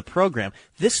of the program.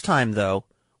 This time, though,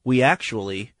 we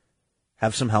actually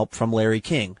have some help from Larry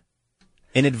King.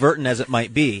 Inadvertent as it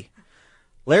might be.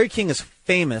 Larry King is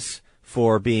famous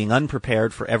for being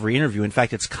unprepared for every interview. In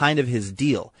fact, it's kind of his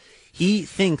deal. He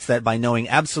thinks that by knowing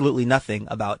absolutely nothing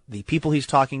about the people he's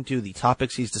talking to, the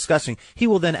topics he's discussing, he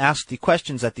will then ask the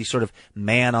questions that the sort of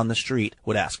man on the street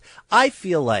would ask. I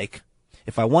feel like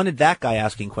if I wanted that guy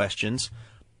asking questions,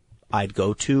 I'd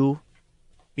go to,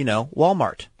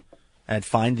 Walmart. And I'd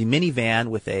find the minivan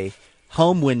with a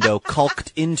home window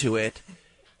caulked into it,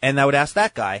 and I would ask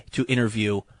that guy to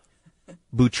interview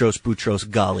Boutros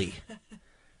Ghali.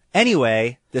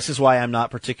 Anyway, this is why I'm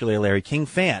not particularly a Larry King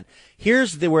fan.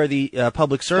 Here's where the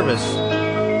public service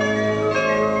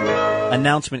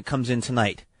announcement comes in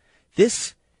tonight.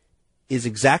 This is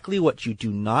exactly what you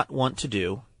do not want to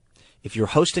do if you're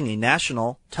hosting a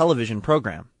national television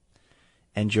program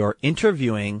and you're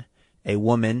interviewing a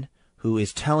woman who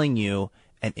is telling you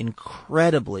an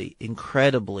incredibly,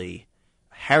 incredibly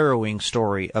harrowing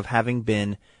story of having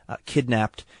been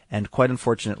kidnapped and, quite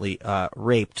unfortunately,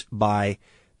 raped by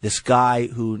this guy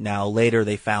who now later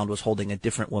they found was holding a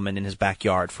different woman in his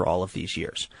backyard for all of these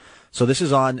years. So this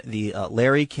is on the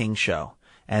Larry King Show.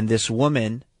 And this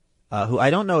woman, who I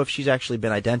don't know if she's actually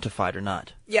been identified or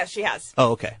not. Yes, she has.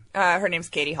 Oh, okay. Her name's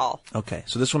Katie Hall. Okay.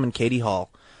 So this woman, Katie Hall,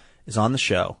 is on the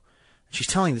show. She's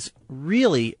telling this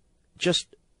really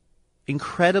just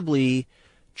incredibly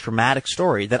traumatic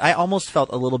story that I almost felt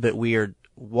a little bit weird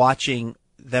watching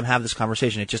them have this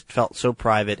conversation. It just felt so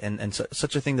private and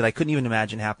such a thing that I couldn't even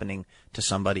imagine happening to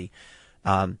somebody.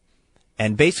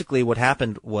 And basically what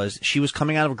happened was she was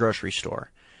coming out of a grocery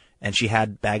store and she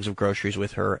had bags of groceries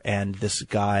with her, and this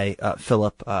guy,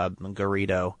 Philip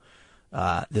Garrido,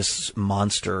 this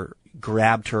monster,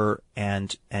 grabbed her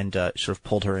and sort of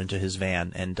pulled her into his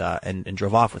van and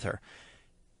drove off with her.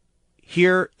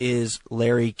 Here is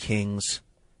Larry King's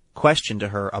question to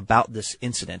her about this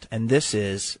incident, and this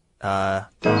is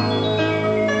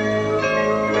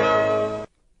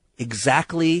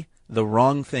exactly the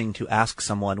wrong thing to ask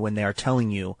someone when they are telling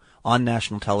you on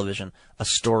national television a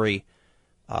story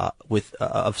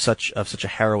of such a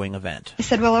harrowing event. I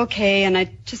said, well, okay, and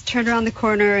I just turned around the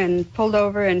corner and pulled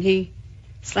over, and he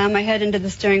slammed my head into the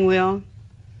steering wheel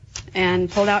and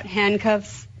pulled out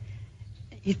handcuffs.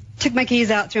 He took my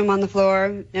keys out, threw them on the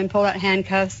floor, and pulled out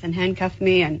handcuffs and handcuffed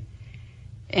me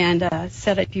and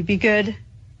said, if you be good,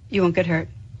 you won't get hurt.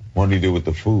 What did he do with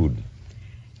the food?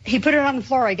 He put it on the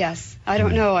floor, I guess. I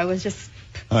don't know. I was just...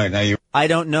 All right, now I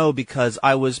don't know because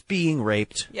I was being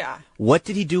raped. Yeah. What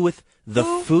did he do with the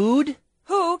food?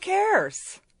 Who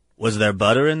cares? Was there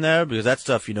butter in there? Because that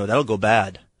stuff, that'll go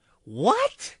bad.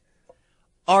 What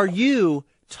are you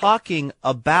talking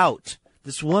about?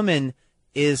 This woman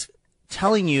is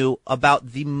telling you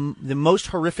about the most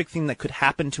horrific thing that could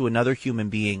happen to another human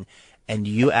being, and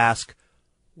you ask,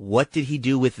 what did he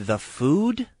do with the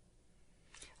food?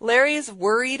 Larry's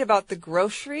worried about the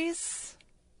groceries?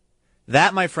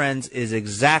 That, my friends, is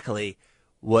exactly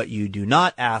what you do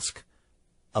not ask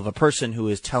of a person who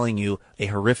is telling you a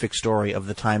horrific story of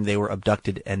the time they were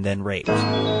abducted and then raped.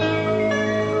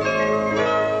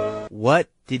 What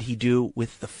did he do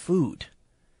with the food?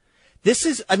 This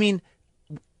is, to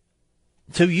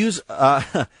use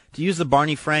the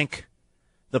Barney Frank,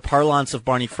 the parlance of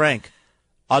Barney Frank,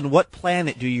 on what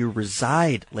planet do you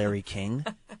reside, Larry King?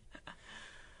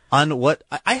 On what?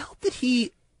 I hope that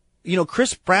he,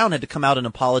 Chris Brown had to come out and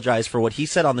apologize for what he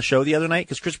said on the show the other night,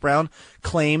 because Chris Brown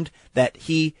claimed that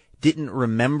he didn't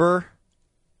remember.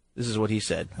 This is what he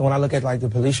said. When I look at the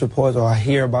police reports, or I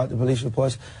hear about the police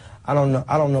reports, I don't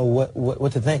know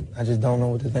what to think. I just don't know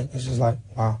what to think. It's just like,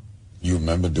 wow. You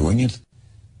remember doing it?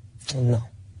 No.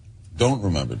 Don't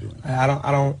remember doing it? I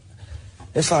don't.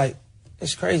 It's like,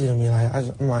 it's crazy to me.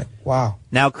 I'm like, wow.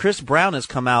 Now, Chris Brown has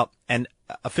come out and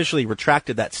officially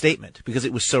retracted that statement because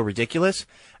it was so ridiculous.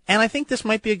 And I think this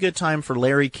might be a good time for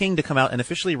Larry King to come out and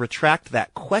officially retract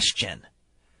that question.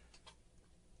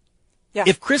 Yeah.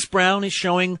 If Chris Brown is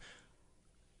showing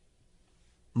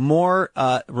more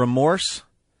remorse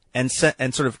and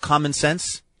sort of common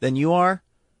sense than you are,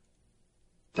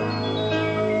 you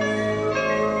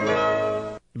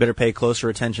better pay closer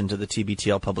attention to the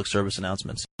TBTL public service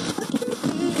announcements.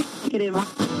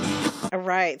 All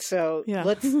right, so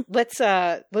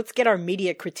let's get our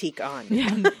media critique on.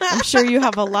 Yeah, I'm sure you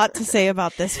have a lot to say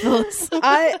about this, Phyllis.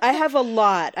 I have a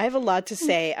lot. I have a lot to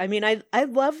say. I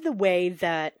love the way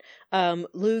that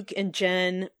Luke and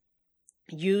Jen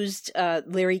used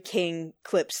Larry King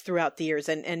clips throughout the years,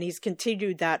 and he's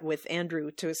continued that with Andrew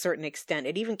to a certain extent.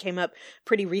 It even came up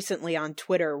pretty recently on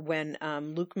Twitter when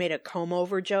Luke made a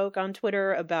comb-over joke on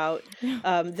Twitter about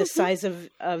the size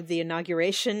of the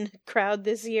inauguration crowd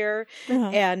this year,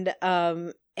 and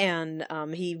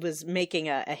he was making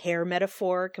a hair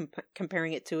metaphor,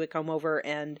 comparing it to a comb-over,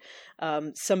 and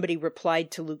somebody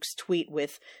replied to Luke's tweet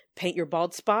with "paint your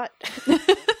bald spot,"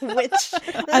 which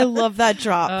I love that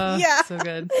drop. Yeah, so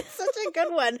good. It's such a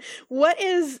good one.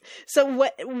 What's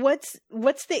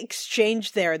the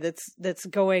exchange there that's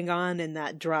going on in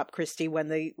that drop, Christy, when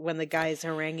the guy is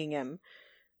haranguing him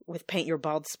with "paint your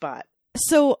bald spot"?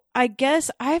 So I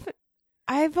guess I've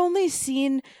only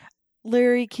seen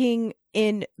Larry King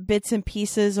in bits and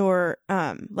pieces, or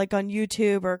like on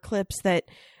YouTube, or clips that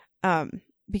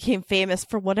became famous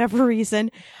for whatever reason.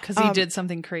 Because he did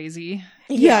something crazy.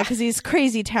 Yeah, because he's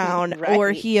crazy town, right.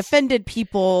 Or he offended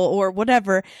people, or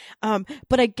whatever.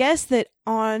 But I guess that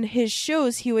on his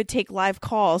shows, he would take live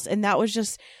calls, and that was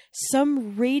just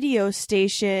some radio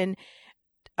station.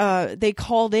 They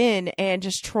called in and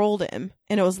just trolled him,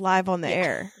 and it was live on the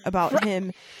air about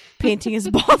him painting his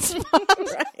bald spot.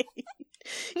 Right.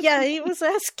 Yeah, he was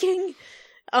asking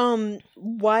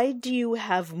why do you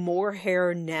have more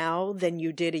hair now than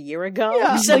you did a year ago?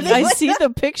 Yeah, like, I see the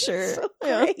picture. So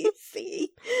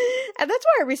crazy. And that's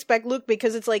why I respect Luke,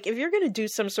 because it's like, if you're going to do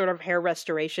some sort of hair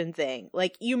restoration thing,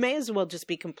 like, you may as well just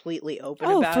be completely open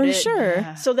about it. Oh, for sure.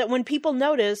 Yeah. So that when people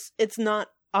notice, it's not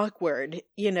awkward,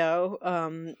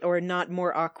 or not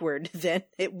more awkward than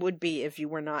it would be if you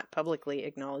were not publicly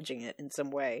acknowledging it in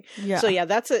some way. Yeah. So yeah,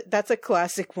 that's a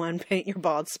classic one. Paint your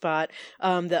bald spot.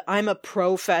 The I'm a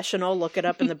professional. Look it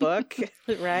up in the book,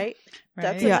 right?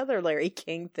 That's another Larry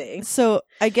King thing. So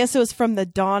I guess it was from the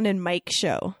Dawn and Mike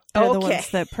show. They're the Okay.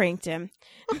 ones that pranked him.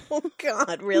 Oh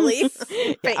God, really?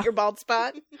 Paint your bald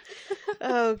spot?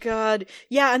 Oh God.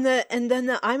 Yeah, and then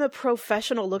the I'm a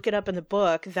professional, look it up in the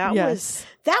book.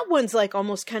 That one's like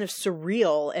almost kind of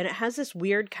surreal, and it has this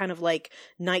weird kind of like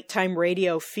nighttime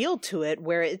radio feel to it,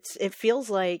 where it feels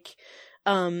like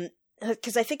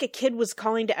because I think a kid was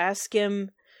calling to ask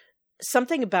him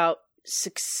something about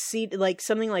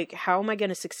something like how am I going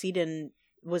to succeed in,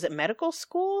 was it medical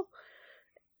school?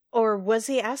 Or was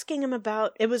he asking him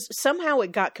about, it was somehow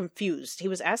it got confused. He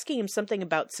was asking him something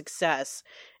about success,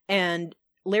 and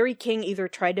Larry King either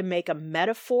tried to make a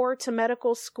metaphor to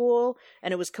medical school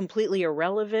and it was completely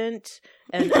irrelevant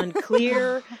and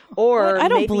unclear, or I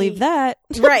don't believe that.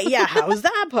 Right, yeah, how is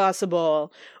that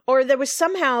possible? Or there was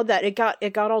somehow that it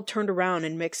got all turned around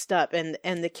and mixed up, and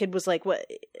the kid was like, "What?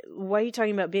 Why are you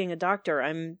talking about being a doctor?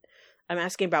 I'm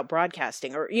asking about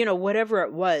broadcasting," or whatever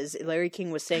it was. Larry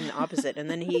King was saying the opposite, and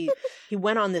then he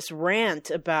went on this rant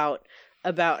about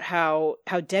how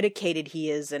dedicated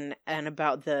he is, and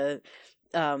about the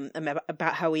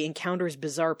about how he encounters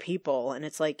bizarre people, and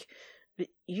it's like,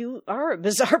 you are a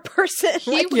bizarre person.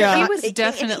 He was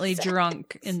definitely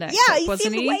drunk in that clip,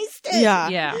 wasn't he? Wasted.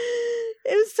 Yeah.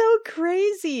 It was so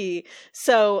crazy.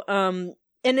 So, and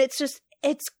it's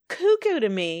cuckoo to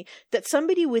me that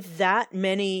somebody with that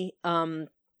many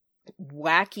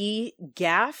wacky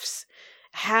gaffes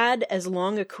had as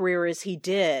long a career as he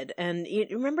did. And you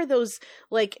remember those,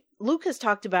 like, Luke has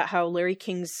talked about how Larry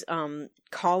King's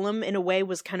column in a way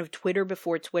was kind of Twitter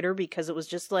before Twitter, because it was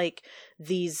just like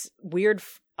these weird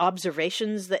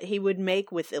observations that he would make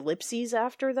with ellipses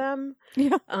after them.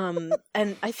 Yeah.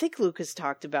 And I think Luke has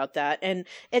talked about that. And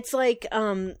it's like,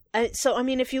 so, I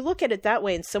mean, if you look at it that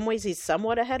way, in some ways he's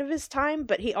somewhat ahead of his time,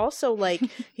 but he also, like,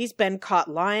 he's been caught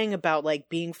lying about, like,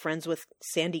 being friends with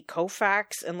Sandy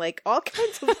Koufax and, like, all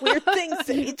kinds of weird things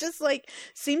that he just, like,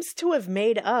 seems to have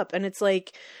made up. And it's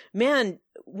like, man,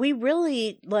 we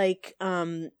really, like,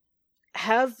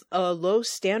 have a low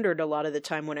standard a lot of the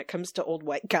time when it comes to old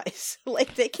white guys.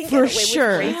 Like, they can get away with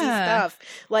crazy stuff.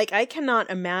 Like, I cannot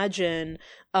imagine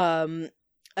a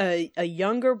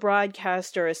younger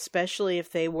broadcaster, especially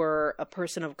if they were a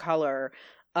person of color,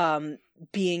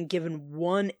 being given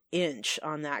 1 inch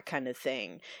on that kind of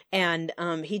thing. And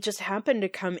he just happened to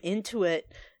come into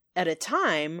it at a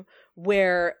time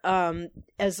where,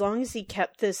 as long as he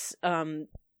kept this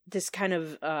kind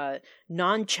of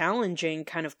non-challenging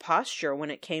kind of posture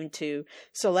when it came to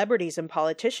celebrities and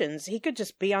politicians, he could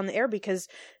just be on the air, because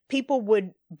people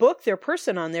would book their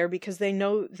person on there because they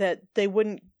know that they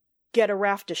wouldn't get a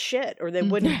raft of shit, or they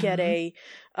wouldn't get a,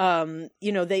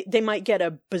 they might get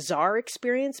a bizarre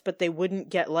experience, but they wouldn't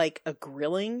get like a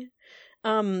grilling.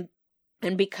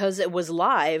 And because it was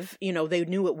live, they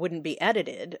knew it wouldn't be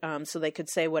edited, so they could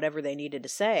say whatever they needed to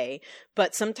say.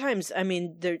 But sometimes, I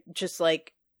mean, they're just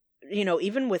like,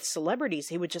 even with celebrities,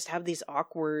 he would just have these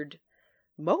awkward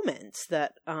moments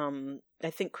that I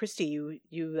think, Christy,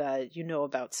 you know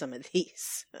about some of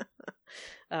these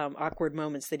awkward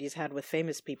moments that he's had with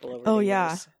famous people over the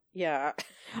years. Yeah.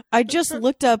 I just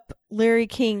looked up Larry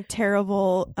King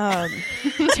terrible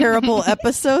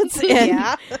episodes,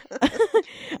 and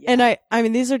and I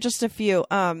mean, these are just a few.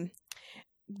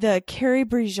 The Carrie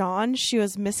Brejean, she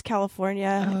was Miss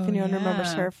California, if anyone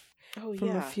remembers her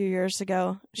from a few years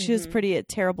ago. She was a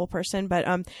terrible person, but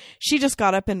she just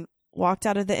got up and walked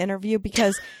out of the interview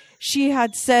because she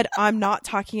had said, "I'm not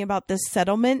talking about this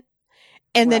settlement."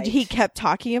 And then he kept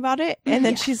talking about it. And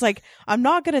then she's like, "I'm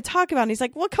not going to talk about it." And he's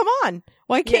like, "Well, come on.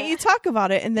 Why can't you talk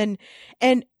about it?" And then,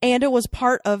 and it was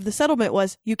part of the settlement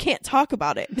was you can't talk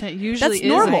about it. That usually That's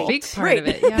normal. Is a big part of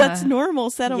it. Yeah. That's normal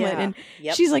settlement. And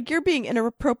she's like, "You're being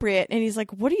inappropriate." And he's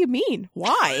like, "What do you mean?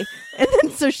 Why?" And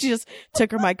then so she just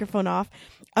took her microphone off.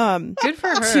 Good for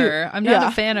her. I'm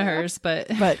not a fan of hers, but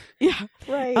yeah.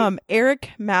 Right.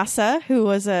 Eric Massa, who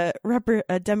was a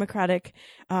Democratic,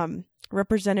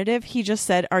 representative, he just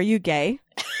said, "Are you gay?"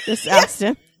 Just asked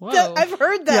him. Whoa. I've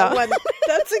heard that one.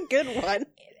 That's a good one.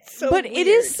 But weird. It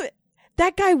is,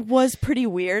 that guy was pretty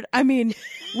weird. I mean,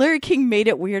 Larry King made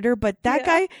it weirder, but that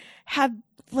guy had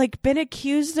like been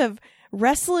accused of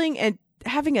wrestling and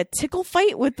having a tickle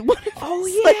fight with one of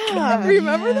yeah.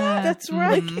 remember that? That's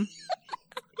right.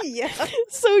 Yeah.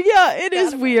 So yeah, it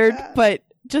is weird, but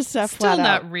just Still flat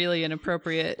not out. really an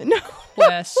appropriate No.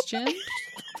 question.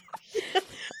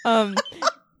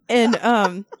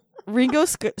 And Ringo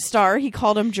Starr, he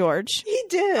called him George. He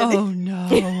did. Oh no.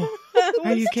 It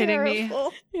Are you was kidding me?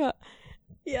 terrible. Yeah.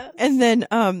 Yeah. And then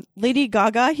Lady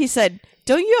Gaga, he said,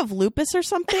 "Don't you have lupus or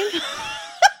something?"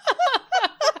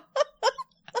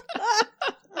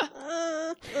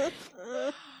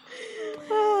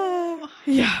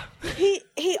 Yeah.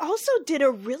 He also did a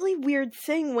really weird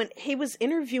thing when he was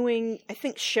interviewing, I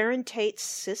think, Sharon Tate's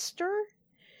sister,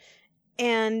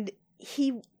 and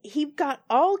he got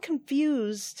all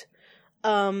confused,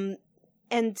 and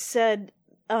said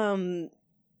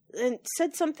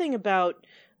something about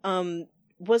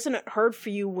wasn't it hard for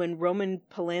you when Roman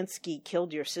Polanski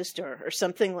killed your sister or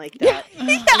something like that? And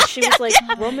she was like,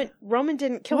 Roman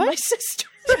didn't kill my sister.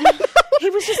 He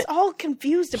was just all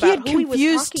confused about He who had confused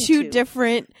he was two talking to.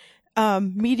 different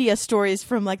media stories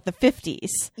from like the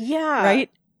 50s. Yeah.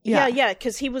 Right? Yeah,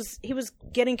 because he was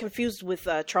getting confused with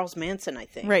Charles Manson, I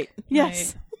think. Right.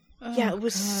 Yes. Right. Yeah, it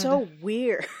was so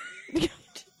weird.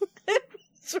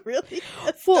 It's really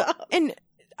messed Well, up. and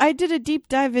I did a deep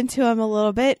dive into him a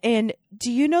little bit, and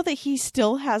do you know that he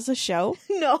still has a show?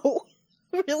 No.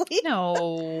 Really?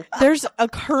 No. There's a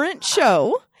current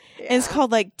show, and it's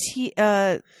called like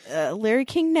Larry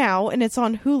King Now, and it's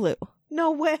on Hulu.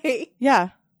 No way. Yeah.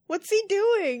 What's he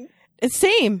doing? It's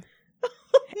same.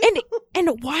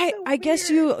 And why? So I guess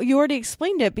you already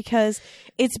explained it, because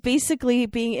it's basically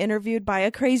being interviewed by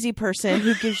a crazy person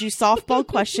who gives you softball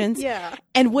questions. Yeah.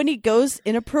 And when he goes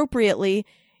inappropriately,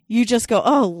 you just go,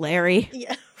 "Oh, Larry."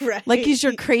 Yeah, right. Like he's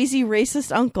your crazy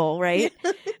racist uncle, right?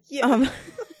 Yeah.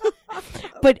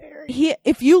 But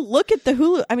if you look at the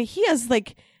Hulu, I mean, he has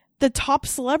like the top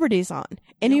celebrities on.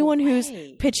 Anyone who's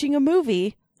way. pitching a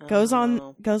movie goes Oh.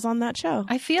 on that show.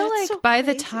 I feel That's like so by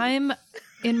the crazy. time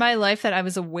in my life that I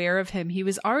was aware of him, he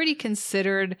was already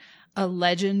considered a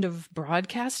legend of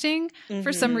broadcasting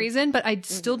for some reason, but I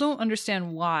still don't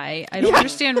understand why. I don't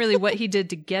understand really what he did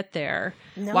to get there,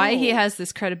 why he No. has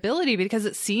this credibility, because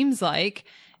it seems like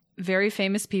very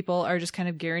famous people are just kind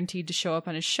of guaranteed to show up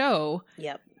on his show.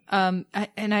 Yep. And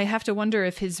I have to wonder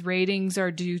if his ratings are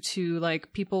due to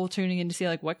like people tuning in to see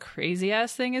like, what crazy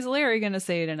ass thing is Larry going to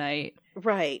say tonight?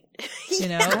 Right. You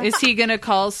know, is he going to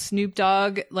call Snoop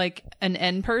Dogg like an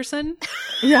N person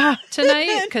Yeah.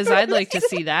 tonight? Because I'd like to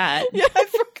see that. Yeah, I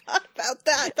forgot about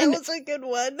that. That was a good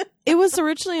one. It was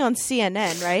originally on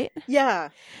CNN, right? Yeah.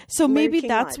 So Larry maybe King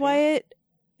that's Live, why it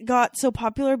got so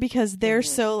popular, because they're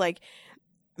so like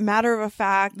matter of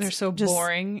fact. They're so just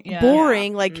boring. Yeah.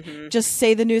 boring, like just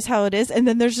say the news how it is, and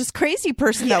then there's this crazy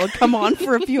person that would come on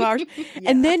for a few hours,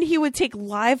 and then he would take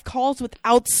live calls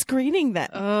without screening them.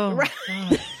 Oh, Right.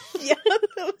 God. Yeah,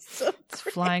 that was so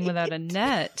Flying without a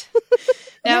net.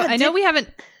 Now, Yeah, I know we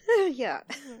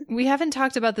haven't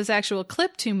talked about this actual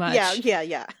clip too much.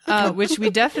 Yeah. Which we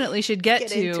definitely should get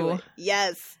Into to. it.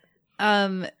 Yes.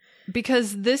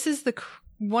 Because this is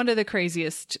one of the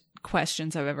craziest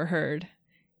questions I've ever heard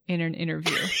in an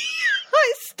interview.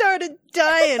 I started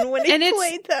dying when he And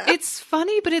played that. it's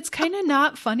funny, but it's kind of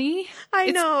not funny. I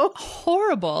It's know.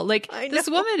 horrible. Like, I this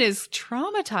know. woman is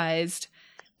traumatized,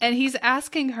 and he's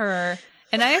asking her.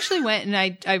 And I actually went and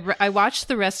I watched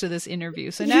the rest of this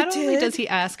interview. So You not only did? does he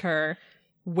ask her,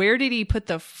 where did he put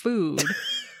the food?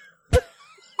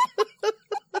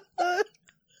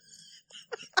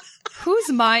 Whose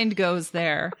mind goes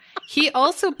there? He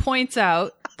also points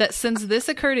out that since this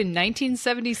occurred in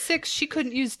 1976, she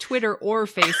couldn't use Twitter or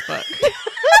Facebook.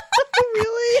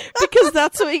 Really? Because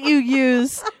that's what you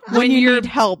use when you need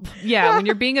help. Yeah, when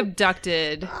you're being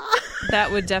abducted,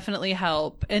 that would definitely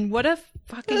help. And what a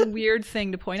fucking weird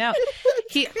thing to point out.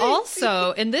 He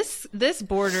also, and this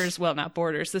borders, well, not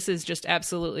borders, this is just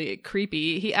absolutely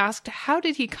creepy. He asked, how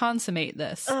did he consummate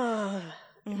this?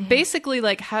 Basically,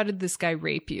 like, how did this guy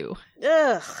rape you?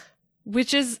 Ugh.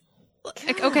 Which is,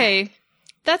 like, okay,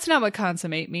 that's not what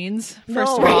consummate means,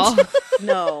 first No. of all.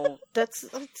 No, that's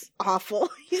awful.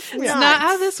 It's not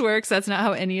how this works. That's not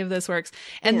how any of this works.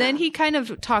 And then Yeah. he kind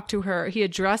of talked to her. He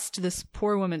addressed this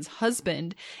poor woman's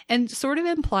husband and sort of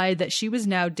implied that she was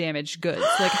now damaged goods.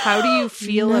 Like, how do you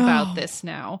feel about this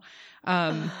now?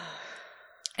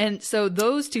 And so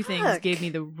those two things Fuck. gave me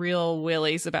the real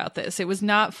willies about this. It was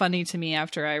not funny to me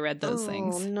after I read those Oh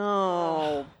things.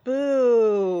 no!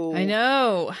 Boo! I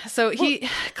know. So he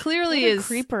clearly What a is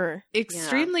creeper.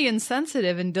 extremely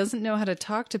insensitive and doesn't know how to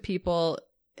talk to people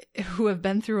who have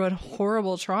been through a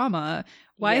horrible trauma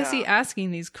Why is he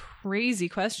asking these crazy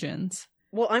questions?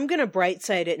 Well, I'm going to bright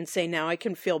side it and say now I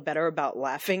can feel better about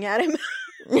laughing at him.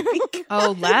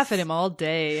 Oh, laugh at him all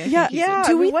day. Yeah.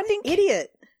 Do we what think an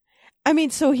idiot? I mean,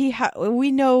 so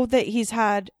we know that he's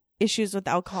had issues with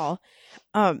alcohol.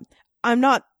 All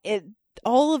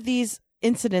of these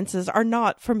incidences are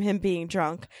not from him being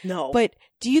drunk. No. But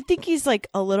do you think he's like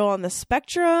a little on the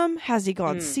spectrum? Has he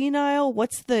gone senile?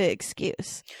 What's the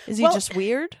excuse? Is he just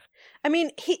weird? I mean,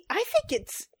 I think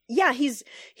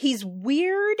he's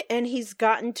weird, and he's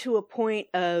gotten to a point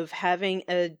of having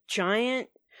a giant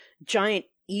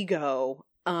ego,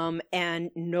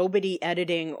 and nobody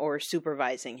editing or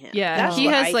supervising him. Yeah, that's he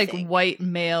what has I like think. white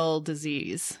male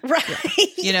disease. Right.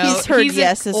 You know, He's heard he's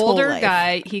yes an his whole older life.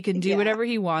 guy. He can do whatever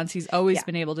he wants. He's always Yeah.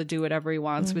 been able to do whatever he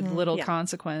wants with little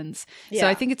consequence. Yeah. So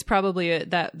I think it's probably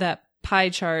that pie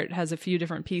chart has a few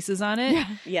different pieces on it.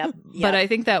 Yep. But I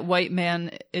think that white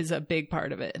man is a big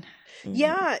part of it.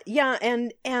 Yeah,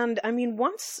 and I mean,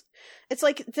 once it's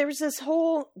like there's a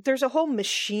whole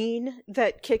machine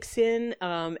that kicks in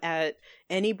at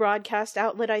any broadcast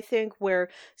outlet, I think, where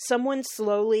someone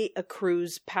slowly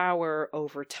accrues power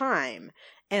over time,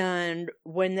 and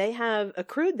when they have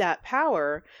accrued that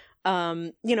power,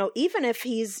 even if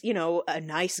he's, a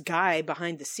nice guy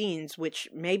behind the scenes, which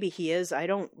maybe he is, I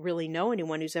don't really know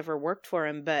anyone who's ever worked for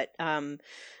him, but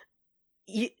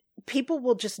people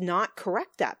will just not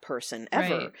correct that person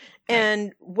ever. Right.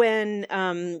 And when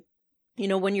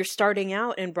when you're starting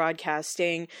out in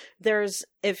broadcasting,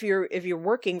 if you're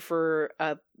working for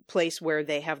a place where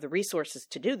they have the resources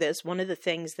to do this, one of the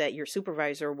things that your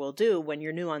supervisor will do when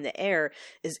you're new on the air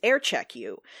is air check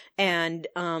you. And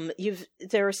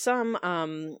there are some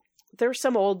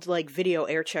old like video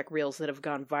air check reels that have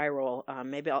gone viral.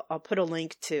 Maybe I'll put a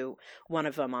link to one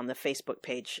of them on the Facebook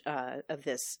page of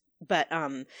this. But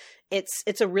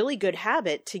it's a really good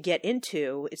habit to get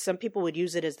into. Some people would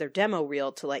use it as their demo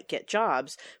reel to like get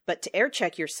jobs, but to air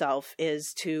check yourself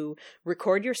is to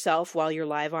record yourself while you're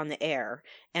live on the air,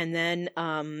 and then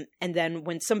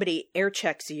when somebody air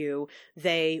checks you,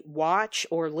 they watch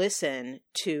or listen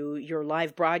to your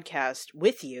live broadcast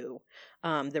with you,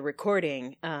 the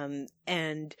recording,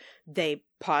 and they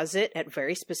pause it at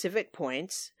very specific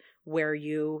points where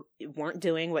you weren't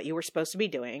doing what you were supposed to be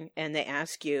doing, and they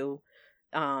ask you,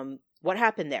 what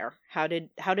happened there? How did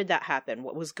that happen?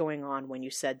 What was going on when you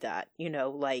said that?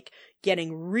 Like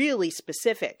getting really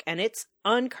specific, and it's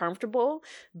uncomfortable,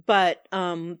 but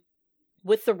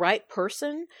with the right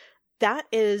person, that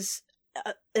is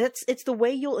it's the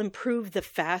way you'll improve the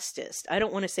fastest. I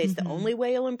don't want to say it's the only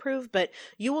way you'll improve, but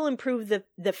you will improve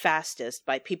the fastest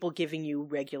by people giving you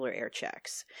regular air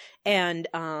checks. And,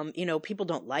 people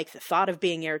don't like the thought of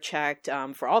being air checked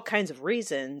for all kinds of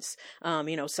reasons.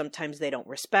 Sometimes they don't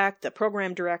respect the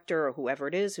program director or whoever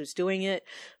it is who's doing it.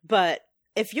 But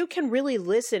if you can really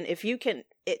listen,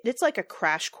 it's like a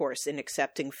crash course in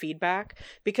accepting feedback,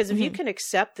 because if you can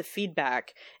accept the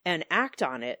feedback and act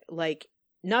on it, like,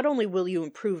 not only will you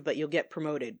improve, but you'll get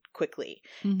promoted quickly.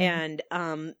 And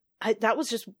that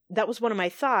was one of my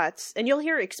thoughts. And you'll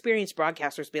hear experienced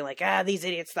broadcasters be like, these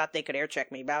idiots thought they could air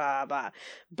check me, blah, blah, blah.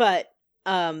 But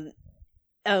I'm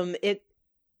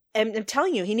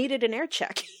telling you, he needed an air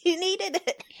check. He needed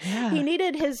it. Yeah. He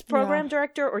needed his program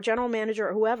director or general manager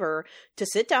or whoever to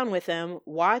sit down with him,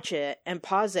 watch it, and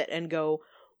pause it and go,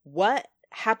 what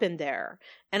happened there?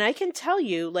 And I can tell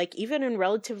you, like, even in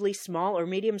relatively small or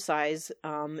medium size,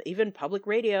 even public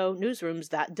radio newsrooms,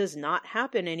 that does not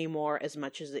happen anymore as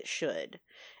much as it should.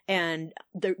 And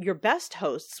your best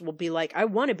hosts will be like, I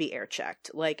want to be air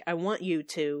checked. Like, I want you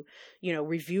to,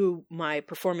 review my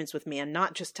performance with me and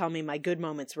not just tell me my good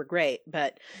moments were great,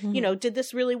 but, did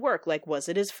this really work? Like, was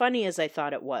it as funny as I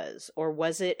thought it was? Or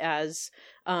was it as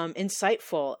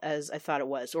insightful as I thought it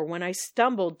was? Or when I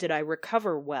stumbled, did I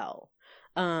recover well?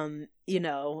 And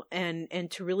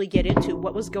to really get into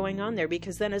what was going on there,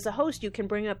 because then as a host, you can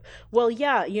bring up, well,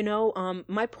 yeah,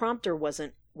 my prompter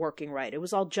wasn't working right. It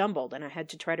was all jumbled and I had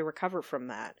to try to recover from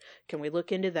that. Can we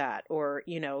look into that? Or,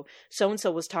 so-and-so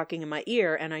was talking in my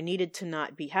ear and I needed to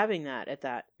not be having that at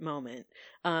that moment.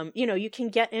 You can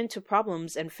get into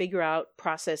problems and figure out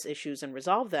process issues and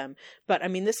resolve them. But I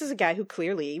mean, this is a guy who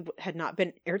clearly had not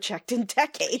been air checked in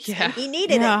decades. Yeah. And he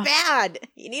needed it bad.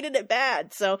 He needed it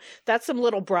bad. So that's some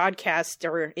little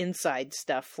broadcaster inside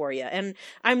stuff for you. And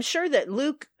I'm sure that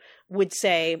Luke would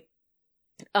say,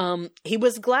 he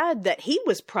was glad that he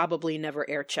was probably never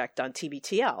air checked on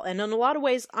TBTL. And in a lot of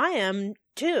ways, I am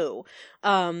too,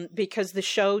 because the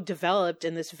show developed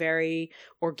in this very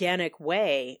organic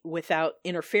way without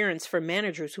interference from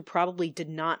managers who probably did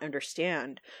not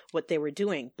understand what they were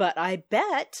doing. But I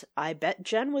bet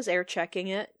Jen was air checking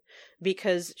it,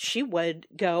 because she would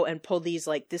go and pull these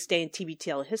like this day in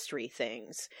TBTL history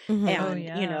things.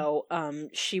 And,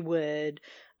 she would,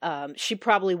 she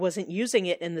probably wasn't using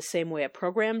it in the same way a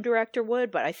program director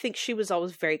would, but I think she was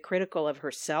always very critical of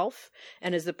herself.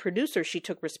 And as the producer, she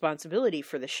took responsibility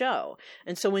for the show.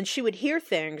 And so when she would hear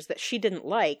things that she didn't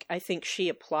like, I think she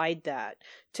applied that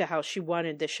to how she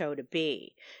wanted the show to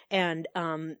be. And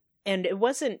it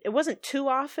wasn't too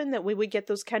often that we would get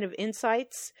those kind of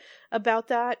insights about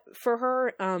that for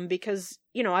her, because,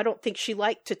 I don't think she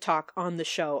liked to talk on the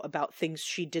show about things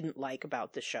she didn't like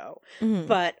about the show. Mm-hmm.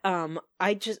 But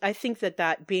I think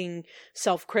that being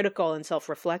self-critical and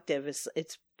self-reflective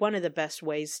it's one of the best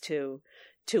ways to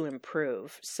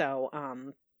improve. So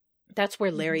that's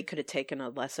where Larry could have taken a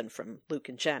lesson from Luke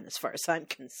and Jen, as far as I'm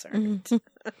concerned.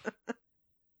 Mm-hmm.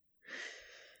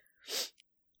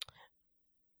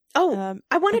 Oh,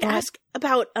 I wanted to ask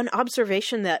about an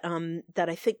observation that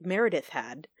I think Meredith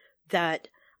had, that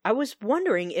I was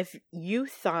wondering if you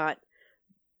thought,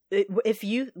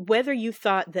 whether you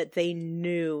thought that they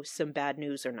knew some bad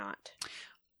news or not.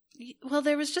 Well,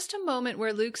 there was just a moment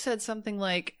where Luke said something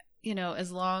like,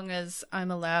 as long as I'm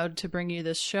allowed to bring you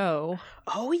this show.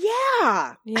 Oh,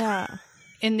 yeah. Yeah.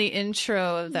 In the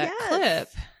intro of that clip.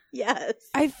 Yes.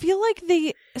 I feel like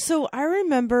I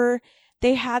remember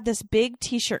they had this big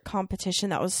t-shirt competition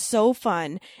that was so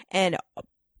fun, and a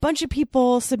bunch of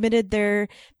people submitted their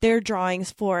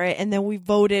drawings for it, and then we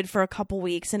voted for a couple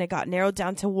weeks, and it got narrowed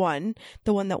down to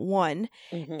the one that won.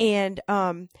 Mm-hmm.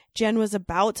 And Jen was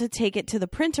about to take it to the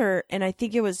printer, and I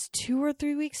think it was 2 or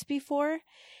 3 weeks before,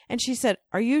 and she said,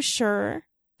 "Are you sure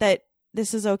that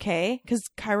this is okay? Because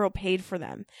Cairo paid for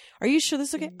them. Are you sure this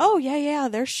is okay?" Mm-hmm. "Oh, yeah,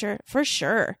 they're sure, for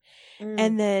sure." Mm-hmm.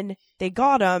 And then they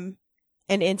got them,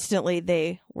 and instantly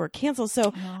they were canceled.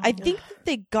 So I think that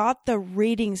they got the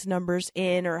ratings numbers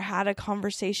in, or had a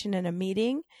conversation in a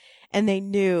meeting, and they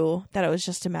knew that it was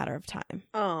just a matter of time.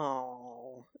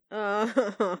 Oh.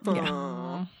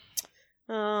 Yeah.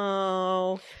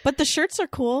 Oh. But the shirts are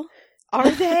cool.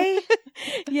 Are they?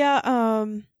 Yeah.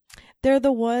 They're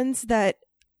the ones that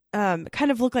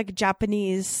kind of look like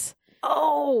Japanese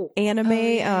anime,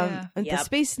 with the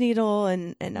Space Needle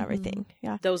and everything.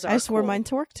 Yeah. Those are I just wore cool. mine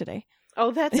to work today.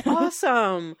 Oh, that's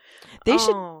awesome. They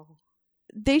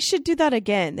should do that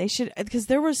again. They should, because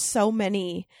there were so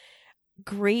many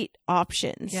great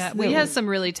options. Yeah, we have some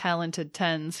really talented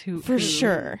tens who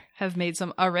sure have made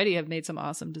some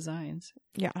awesome designs.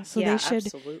 Yeah, so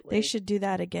they should do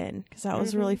that again, because that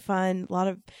was really fun. A lot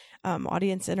of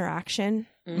audience interaction.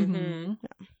 Mm-hmm.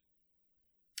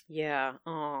 Yeah.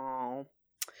 Oh,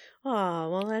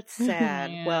 well, that's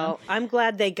sad. Yeah. Well, I'm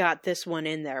glad they got this one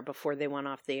in there before they went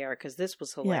off the air, because this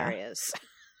was hilarious.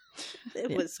 Yeah.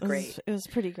 It was great. It was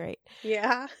pretty great.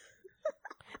 Yeah.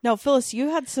 Now, Phyllis, you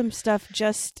had some stuff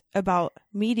just about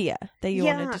media that you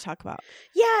wanted to talk about.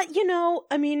 Yeah,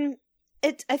 I mean,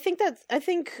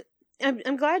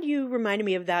 I'm glad you reminded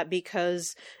me of that,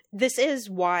 because this is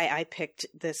why I picked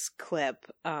this clip.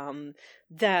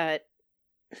 That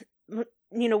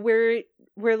we're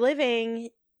living,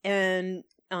 and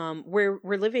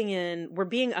we're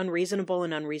being unreasonable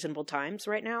in unreasonable times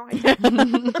right now, I think.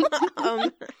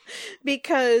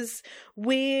 Because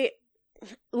the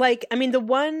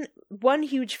one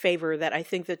huge favor that I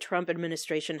think the Trump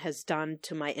administration has done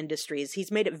to my industry is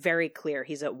he's made it very clear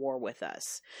he's at war with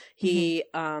us. He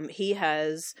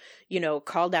has,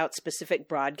 called out specific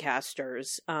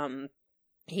broadcasters.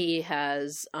 He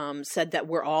has said that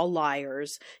we're all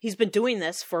liars. He's been doing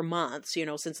this for months,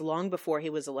 since long before he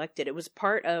was elected. It was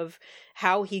part of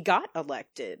how he got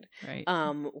elected, right.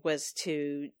 Was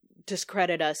to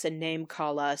discredit us and name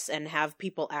call us and have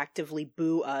people actively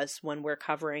boo us when we're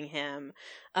covering him.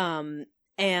 And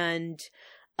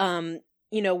so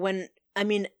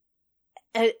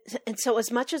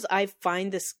as much as I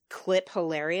find this clip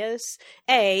hilarious,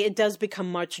 it does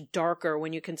become much darker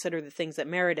when you consider the things that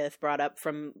Meredith brought up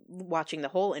from watching the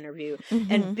whole interview.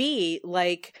 Mm-hmm. And B,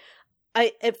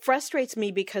 it frustrates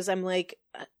me, because I'm like,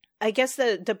 I guess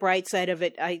the bright side of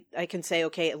it, I can say,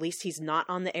 okay, at least he's not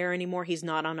on the air anymore. He's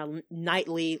not on a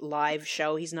nightly live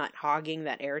show. He's not hogging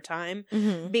that airtime,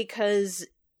 because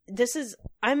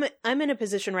I'm in a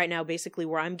position right now, basically,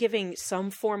 where I'm giving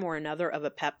some form or another of a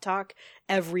pep talk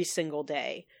every single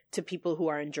day to people who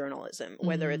are in journalism,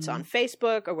 whether it's on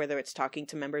Facebook, or whether it's talking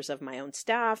to members of my own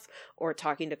staff, or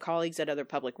talking to colleagues at other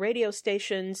public radio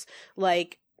stations.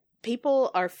 Like, people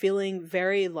are feeling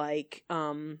very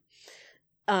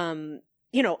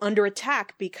under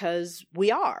attack because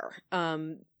we are.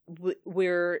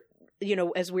 We're,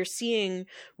 as we're seeing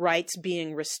rights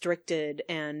being restricted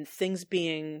and things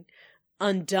being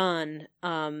undone,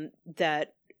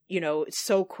 that,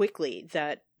 so quickly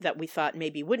that we thought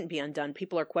maybe wouldn't be undone,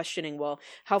 people are questioning, well,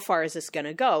 how far is this going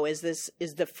to go? Is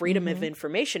the Freedom of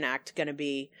Information Act going to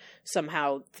be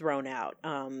somehow thrown out?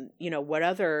 What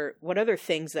other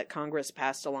things that Congress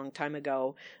passed a long time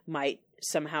ago might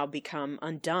somehow become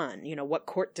undone? What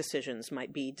court decisions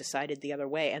might be decided the other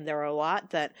way? And there are a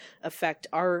lot that affect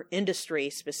our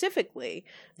industry specifically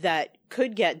that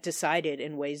could get decided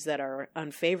in ways that are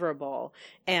unfavorable.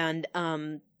 And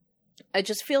I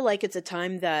just feel like it's a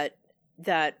time that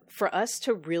for us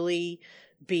to really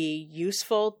be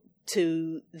useful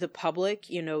to the public,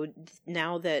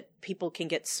 now that people can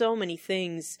get so many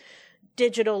things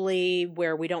digitally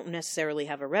where we don't necessarily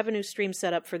have a revenue stream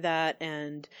set up for that.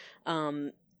 And,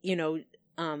 and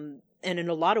in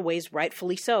a lot of ways,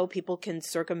 rightfully so, people can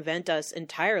circumvent us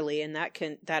entirely. And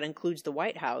that includes the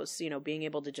White House, being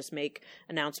able to just make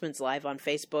announcements live on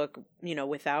Facebook,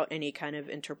 without any kind of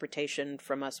interpretation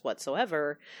from us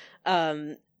whatsoever.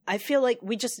 I feel like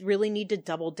we just really need to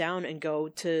double down and go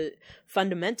to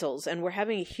fundamentals. And we're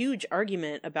having a huge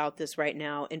argument about this right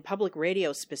now in public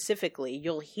radio specifically.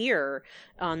 You'll hear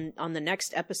on the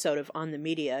next episode of On the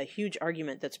Media, a huge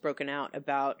argument that's broken out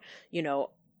about,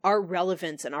 our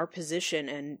relevance and our position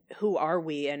and who are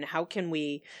we and how can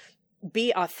we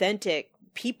be authentic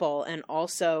people and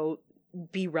also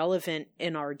be relevant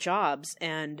in our jobs.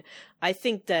 And I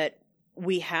think that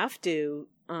we have to,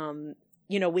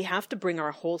 we have to bring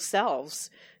our whole selves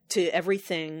to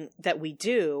everything that we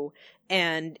do.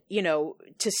 And,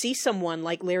 to see someone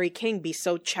like Larry King be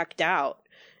so checked out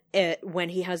when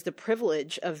he has the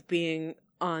privilege of being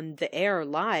on the air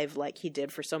live like he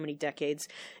did for so many decades,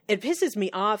 it pisses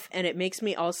me off. And it makes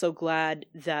me also glad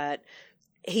that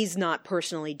he's not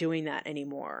personally doing that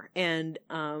anymore. And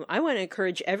I want to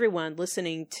encourage everyone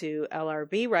listening to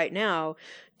LRB right now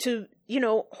to,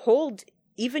 hold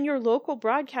even your local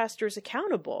broadcasters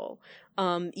accountable.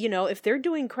 If they're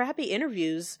doing crappy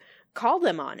interviews, call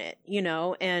them on it,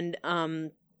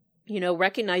 and,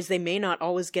 recognize they may not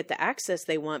always get the access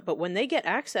they want, but when they get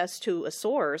access to a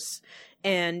source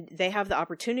and they have the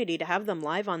opportunity to have them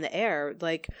live on the air,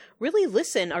 like, really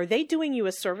listen, are they doing you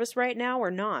a service right now or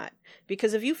not?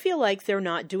 Because if you feel like they're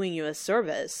not doing you a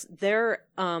service, they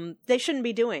shouldn't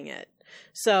be doing it.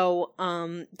 So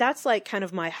that's like kind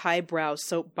of my highbrow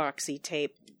soapboxy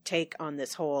take on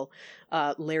this whole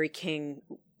Larry King,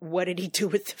 what did he do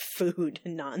with the food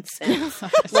nonsense.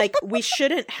 Like, we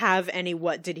shouldn't have any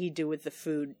what did he do with the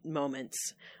food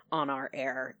moments on our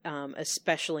air,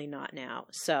 especially not now.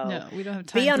 So no, we don't have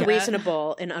time be for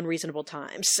unreasonable in unreasonable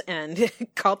times and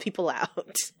call people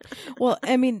out. Well,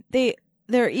 I mean,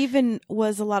 there even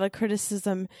was a lot of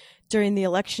criticism during the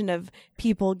election of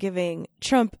people giving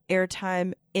Trump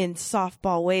airtime in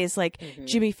softball ways, like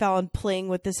Jimmy Fallon playing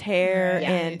with his hair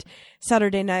and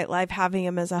Saturday Night Live having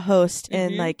him as a host.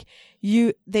 And like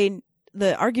the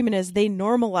argument is they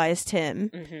normalized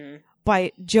him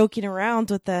by joking around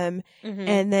with them.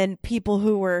 And then people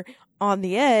who were on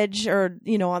the edge or,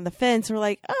 on the fence were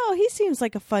like, oh, he seems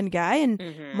like a fun guy. And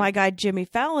my guy, Jimmy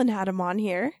Fallon, had him on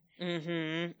here.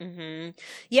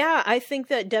 Yeah, I think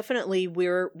that definitely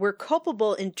we're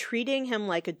culpable in treating him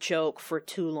like a joke for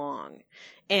too long,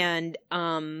 and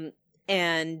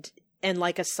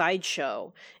like a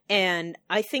sideshow. And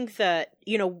I think that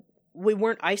we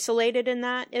weren't isolated in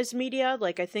that as media.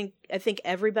 Like I think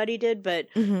everybody did, but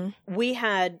we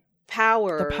had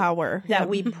power that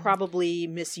we probably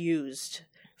misused.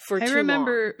 I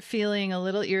remember feeling a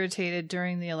little irritated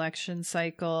during the election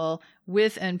cycle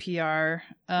with NPR.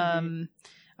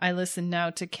 I listen now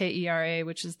to KERA,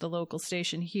 which is the local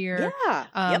station here.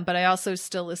 But I also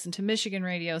still listen to Michigan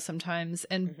radio sometimes.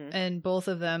 And both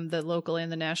of them, the local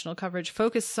and the national coverage,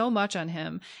 focus so much on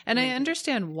him. And I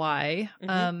understand why.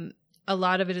 A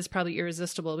lot of it is probably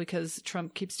irresistible because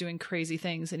Trump keeps doing crazy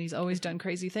things and he's always done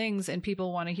crazy things and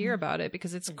people want to hear about it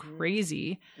because it's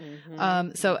crazy.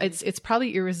 So it's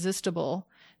probably irresistible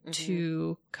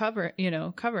to cover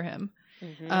him.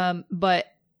 But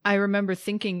I remember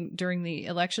thinking during the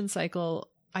election cycle,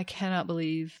 I cannot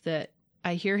believe that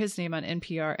I hear his name on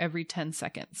NPR every 10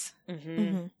 seconds.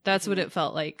 That's what it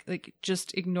felt like. Like,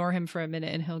 just ignore him for a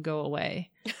minute and he'll go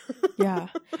away. Yeah.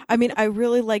 I mean, I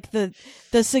really like the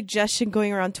suggestion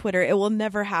going around Twitter. It will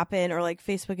never happen, or like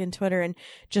Facebook and Twitter and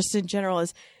just in general,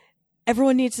 is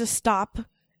everyone needs to stop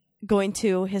going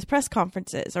to his press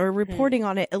conferences or reporting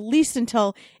on it, at least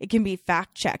until it can be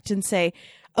fact checked and say,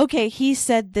 okay, he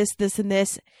said this, this, and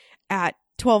this at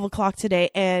 12 o'clock today,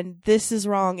 and this is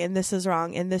wrong, and this is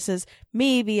wrong, and this is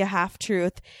maybe a half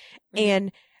truth.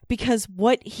 And because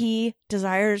what he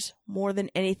desires more than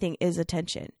anything is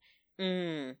attention.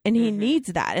 And he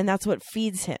needs that, and that's what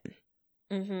feeds him.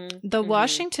 The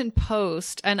Washington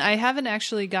Post, and I haven't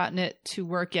actually gotten it to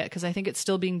work yet because I think it's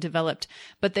still being developed,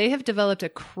 but they have developed a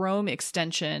Chrome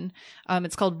extension.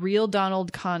 It's called Real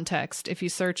Donald Context. If you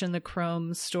search in the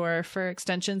Chrome store for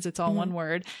extensions, it's all one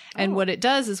word. And what it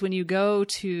does is when you go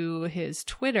to his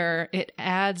Twitter, it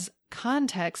adds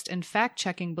context and fact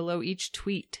checking below each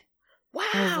tweet.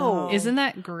 Wow. Isn't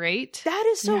that great? That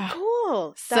is so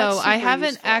cool. So That's I super haven't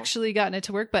useful. actually gotten it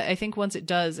to work, but I think once it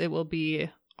does, it will be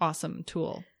awesome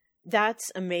tool.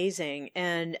 That's amazing.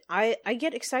 And I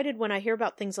get excited when I hear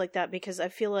about things like that because I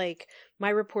feel like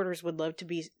my reporters would love to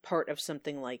be part of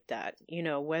something like that, you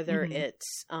know, whether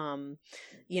it's,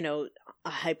 you know,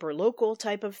 a hyper local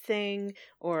type of thing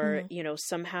or, you know,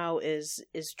 somehow is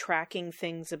tracking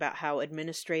things about how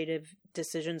administrative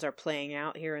decisions are playing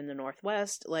out here in the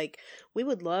Northwest. Like, we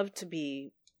would love to be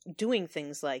doing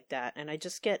things like that, and I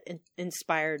just get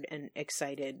inspired and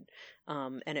excited,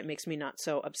 and it makes me not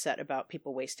so upset about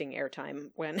people wasting airtime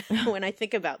when when I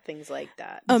think about things like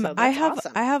that. So that's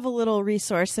awesome. I have a little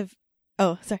resource of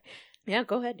Yeah,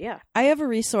 go ahead. Yeah, I have a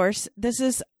resource. This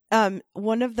is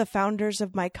one of the founders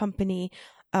of my company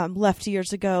left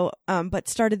years ago, but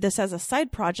started this as a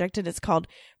side project, and it's called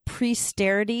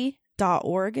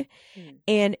Presterity.org.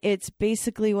 And it's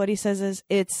basically what he says is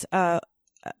it's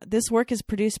this work is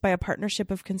produced by a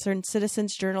partnership of concerned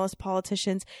citizens, journalists,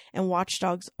 politicians, and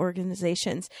watchdogs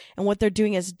organizations. And what they're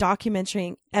doing is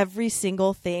documenting every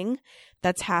single thing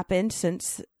that's happened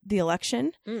since the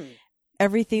election.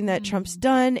 Everything that Trump's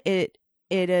done, it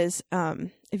is,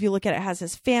 if you look at it, it has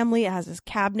his family, it has his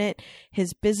cabinet,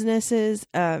 his businesses,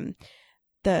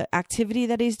 the activity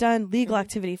that he's done, legal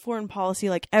activity, foreign policy,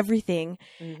 like everything.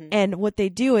 And what they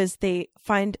do is they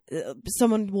find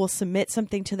someone will submit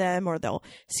something to them, or they'll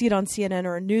see it on CNN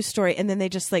or a news story, and then they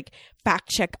just like fact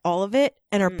check all of it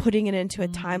and are putting it into a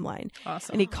timeline.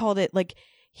 Awesome. And he called it like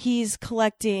he's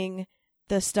collecting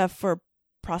the stuff for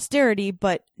posterity,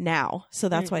 but now. So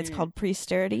that's why it's called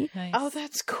Presterity. Nice. Oh,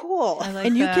 that's cool. I like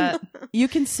And that. you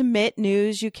can submit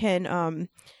news, you can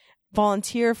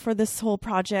volunteer for this whole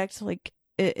project. Like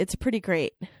it's pretty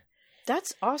great.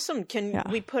 That's awesome. Can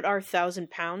we put our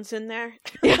 1,000 pounds in there?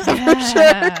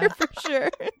 Yeah. For sure.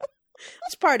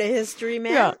 It's part of history,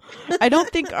 man. Yeah. I don't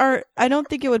think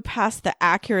it would pass the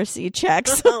accuracy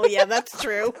checks. Oh yeah, that's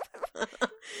true.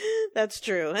 That's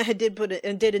true. I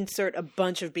did insert a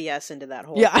bunch of BS into that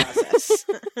whole process.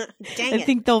 Dang it. I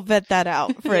think they'll vet that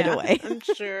out right away. I'm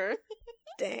sure.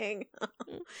 Dang.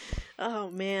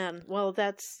 Oh man. Well,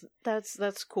 that's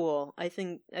cool. I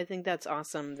think that's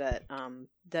awesome that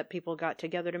that people got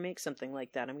together to make something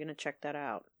like that. I'm going to check that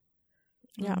out.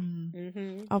 Yeah.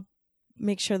 Mm-hmm. I'll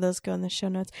make sure those go in the show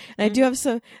notes. And I do have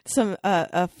some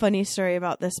a funny story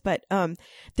about this, but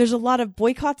there's a lot of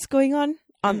boycotts going on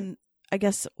I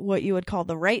guess what you would call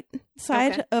the right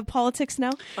side of politics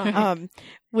now.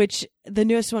 Which the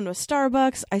newest one was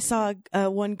Starbucks. I saw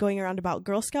one going around about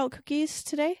Girl Scout cookies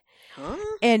today.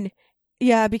 And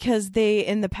yeah, because they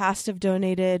in the past have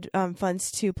donated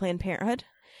funds to Planned Parenthood.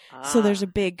 So there's a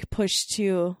big push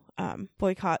to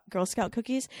boycott Girl Scout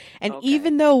cookies. And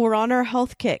even though we're on our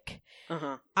health kick,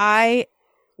 I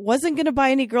wasn't going to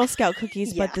buy any Girl Scout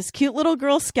cookies, but this cute little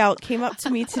Girl Scout came up to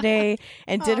me today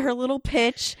and did her little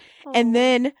pitch. And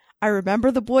then I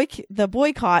remember the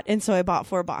boycott, and so I bought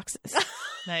 4 boxes.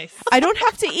 Nice. I don't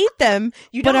have to eat them,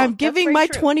 but I'm giving my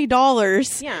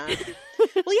 $20. Yeah.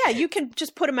 Well, yeah, you can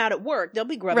just put them out at work. They'll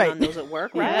be grubbing on those at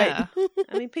work, right? Yeah.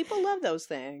 I mean, people love those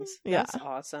things. That's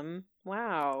awesome.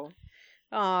 Wow.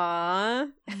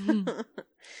 Aww.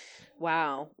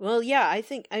 Wow. Well, yeah, I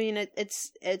mean,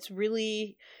 it's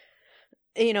really,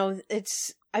 you know,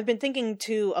 I've been thinking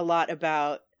too a lot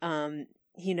about,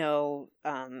 you know,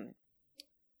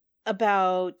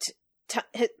 about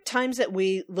times that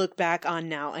we look back on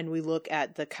now and we look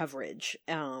at the coverage.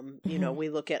 You know, we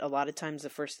look at a lot of times the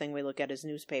first thing we look at is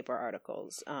newspaper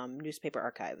articles, newspaper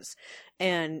archives.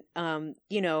 And,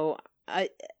 you know,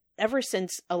 ever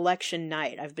since election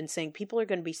night, I've been saying people are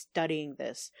going to be studying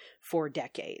this for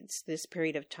decades, this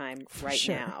period of time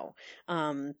now.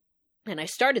 And I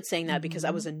started saying that because I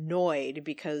was annoyed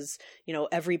because, you know,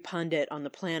 every pundit on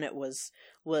the planet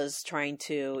was trying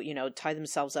to, you know, tie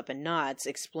themselves up in knots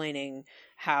explaining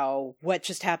how what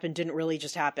just happened didn't really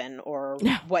just happen, or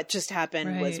what just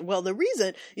happened was, well, the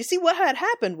reason, you see, what had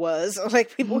happened was,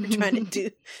 like, people were trying to do,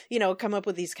 you know, come up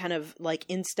with these kind of like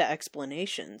Insta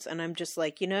explanations. And I'm just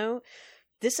like, you know,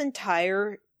 this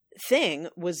entire thing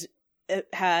was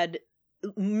had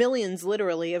millions,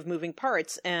 literally, of moving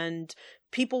parts, and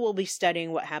people will be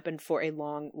studying what happened for a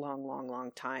long, long, long,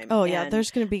 long time. Oh, yeah. And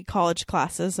There's going to be college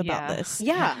classes about this.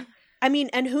 Yeah. I mean,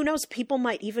 and who knows, people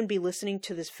might even be listening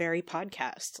to this very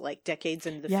podcast like decades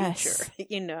into the future,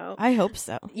 you know? I hope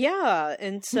so. Yeah.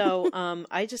 And so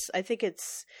I think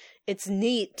it's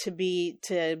neat to be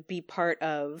part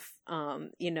of,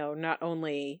 you know, not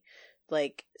only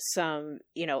like some,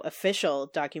 you know, official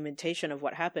documentation of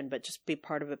what happened, but just be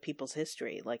part of a people's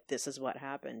history. Like, this is what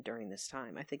happened during this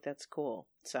time. I think that's cool.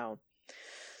 So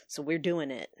we're doing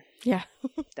it. Yeah.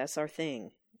 That's our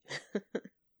thing.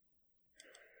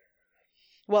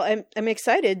 Well, I'm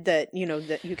excited that, you know,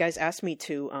 that you guys asked me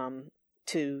to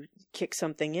kick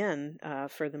something in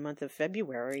for the month of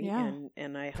February. Yeah.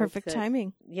 And I Perfect hope that,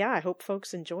 timing. Yeah, I hope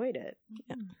folks enjoyed it.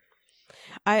 Yeah.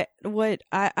 I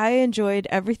enjoyed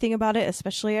everything about it,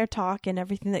 especially our talk and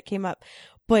everything that came up.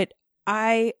 But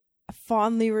I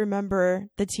fondly remember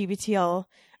the TBTL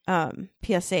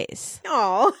PSAs.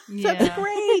 Oh, Yeah. that's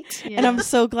great. Yeah. And I'm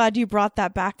so glad you brought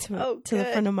that back to the good.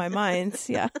 front of my mind.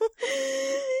 Yeah.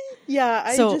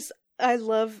 Yeah, So- I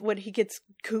love when he gets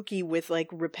kooky with like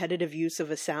repetitive use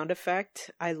of a sound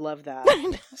effect. I love that.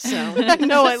 So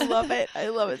No, I love it. I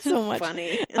love it so much.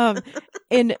 Funny.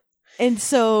 And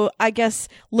so I guess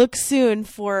look soon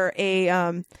for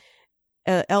a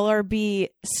LRB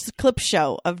clip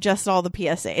show of just all the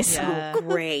PSAs. Yeah. Oh,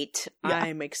 great. Yeah.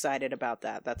 I'm excited about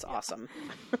that. That's awesome.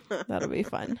 That'll be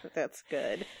fun. That's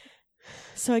good.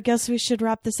 So I guess we should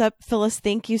wrap this up. Phyllis,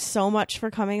 thank you so much for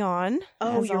coming on.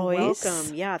 Oh, as you're always.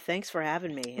 welcome. Yeah, thanks for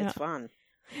having me. It's fun.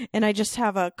 And I just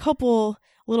have a couple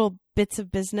little bits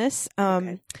of business.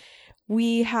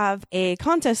 We have a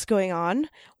contest going on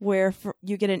where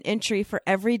you get an entry for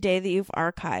every day that you've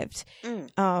archived.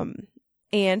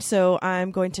 And so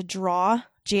I'm going to draw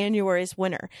January's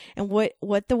winner. And what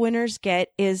the winners get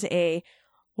is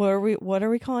what are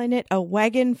we calling it? A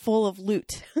wagon full of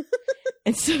loot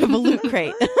instead of a loot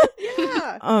crate.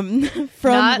 Yeah. From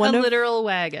Not one a of, literal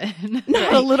wagon.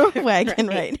 not a literal wagon,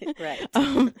 right? Right.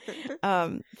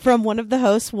 From one of the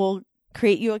hosts, we'll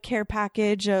create you a care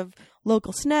package of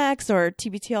local snacks or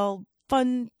TBTL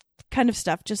fun kind of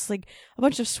stuff, just like a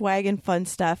bunch of swag and fun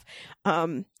stuff.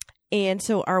 And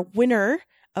so our winner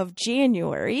of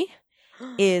January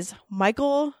is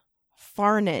Michael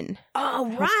Farnan. Oh,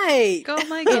 right. Go,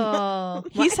 Michael.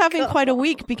 He's having quite a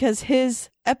week because his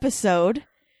episode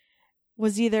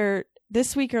was either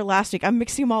this week or last week. I'm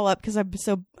mixing them all up because I'm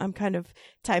kind of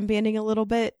time banding a little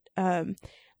bit.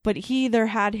 But he either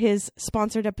had his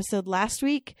sponsored episode last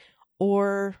week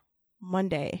or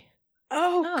Monday.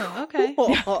 Oh, okay. cool.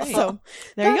 Yeah, so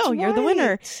there you That's go. You're the winner.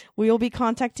 right. We will be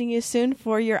contacting you soon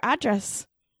for your address.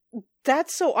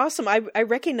 That's so awesome. I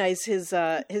recognize his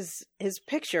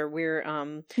picture. We're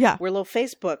little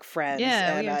Facebook friends.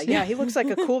 Yeah, and, we are too. yeah, he looks like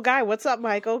a cool guy. What's up,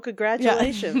 Michael?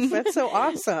 Congratulations. That's so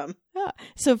awesome. Yeah.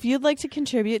 So if you'd like to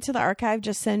contribute to the archive,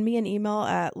 just send me an email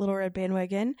at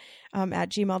littleredbandwagon at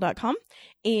gmail.com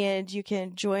and you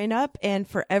can join up. And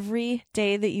for every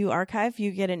day that you archive, you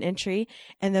get an entry.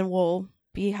 And then we'll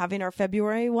be having our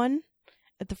February one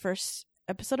at the first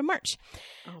episode of March.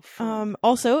 Oh, fun.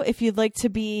 Also, if you'd like to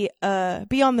be on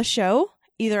the show,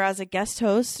 either as a guest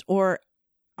host or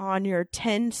on your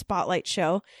 10 spotlight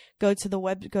show, go to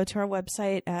our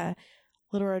website at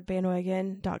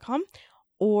littleredbandwagon.com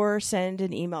or send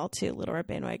an email to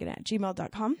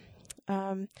littleredbandwagon@gmail.com.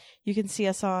 You can see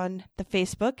us on the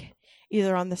Facebook,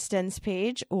 either on the Stens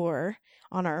page or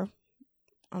on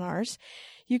ours.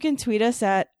 You can tweet us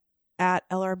at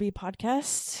LRB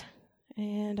Podcast.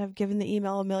 And I've given the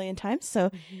email a million times. So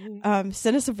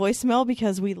send us a voicemail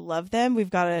because we love them. We've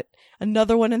got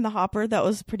another one in the hopper that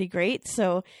was pretty great.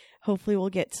 So hopefully we'll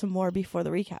get some more before the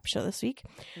recap show this week.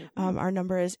 Our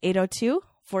number is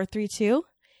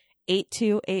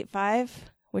 802-432-8285,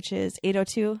 which is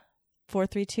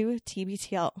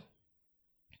 802-432-TBTL. All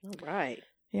right.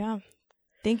 Yeah.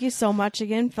 Thank you so much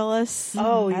again, Phyllis.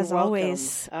 Oh, you're as welcome.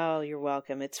 always. Oh, you're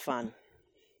welcome. It's fun.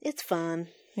 It's fun.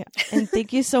 Yeah. And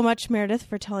thank you so much, Meredith,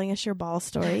 for telling us your ball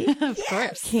story. Of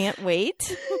course. Can't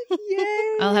wait.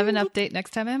 Yay. I'll have an update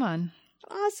next time I'm on.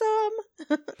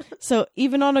 Awesome. So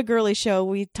even on a girly show,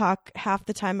 we talk half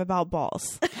the time about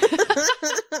balls.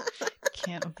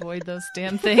 Can't avoid those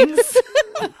damn things.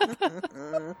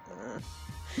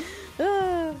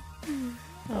 All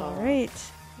right.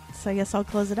 So I guess I'll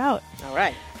close it out. All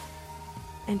right.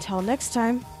 Until next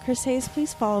time, Chris Hayes,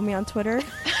 please follow me on Twitter.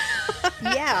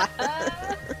 Yeah.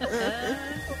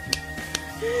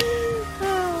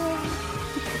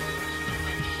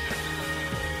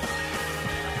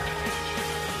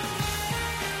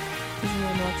 Does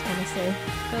anyone else want to say?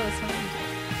 Phyllis, why don't you?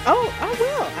 Oh, I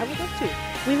will. I would love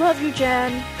to. We love you,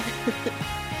 Jen.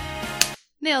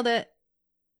 Nailed it.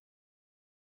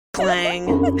 Clang.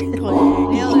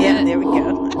 Clang. Nailed Yeah, it. there we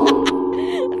go.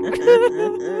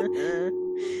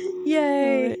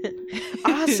 Yay.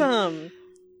 All right. Awesome.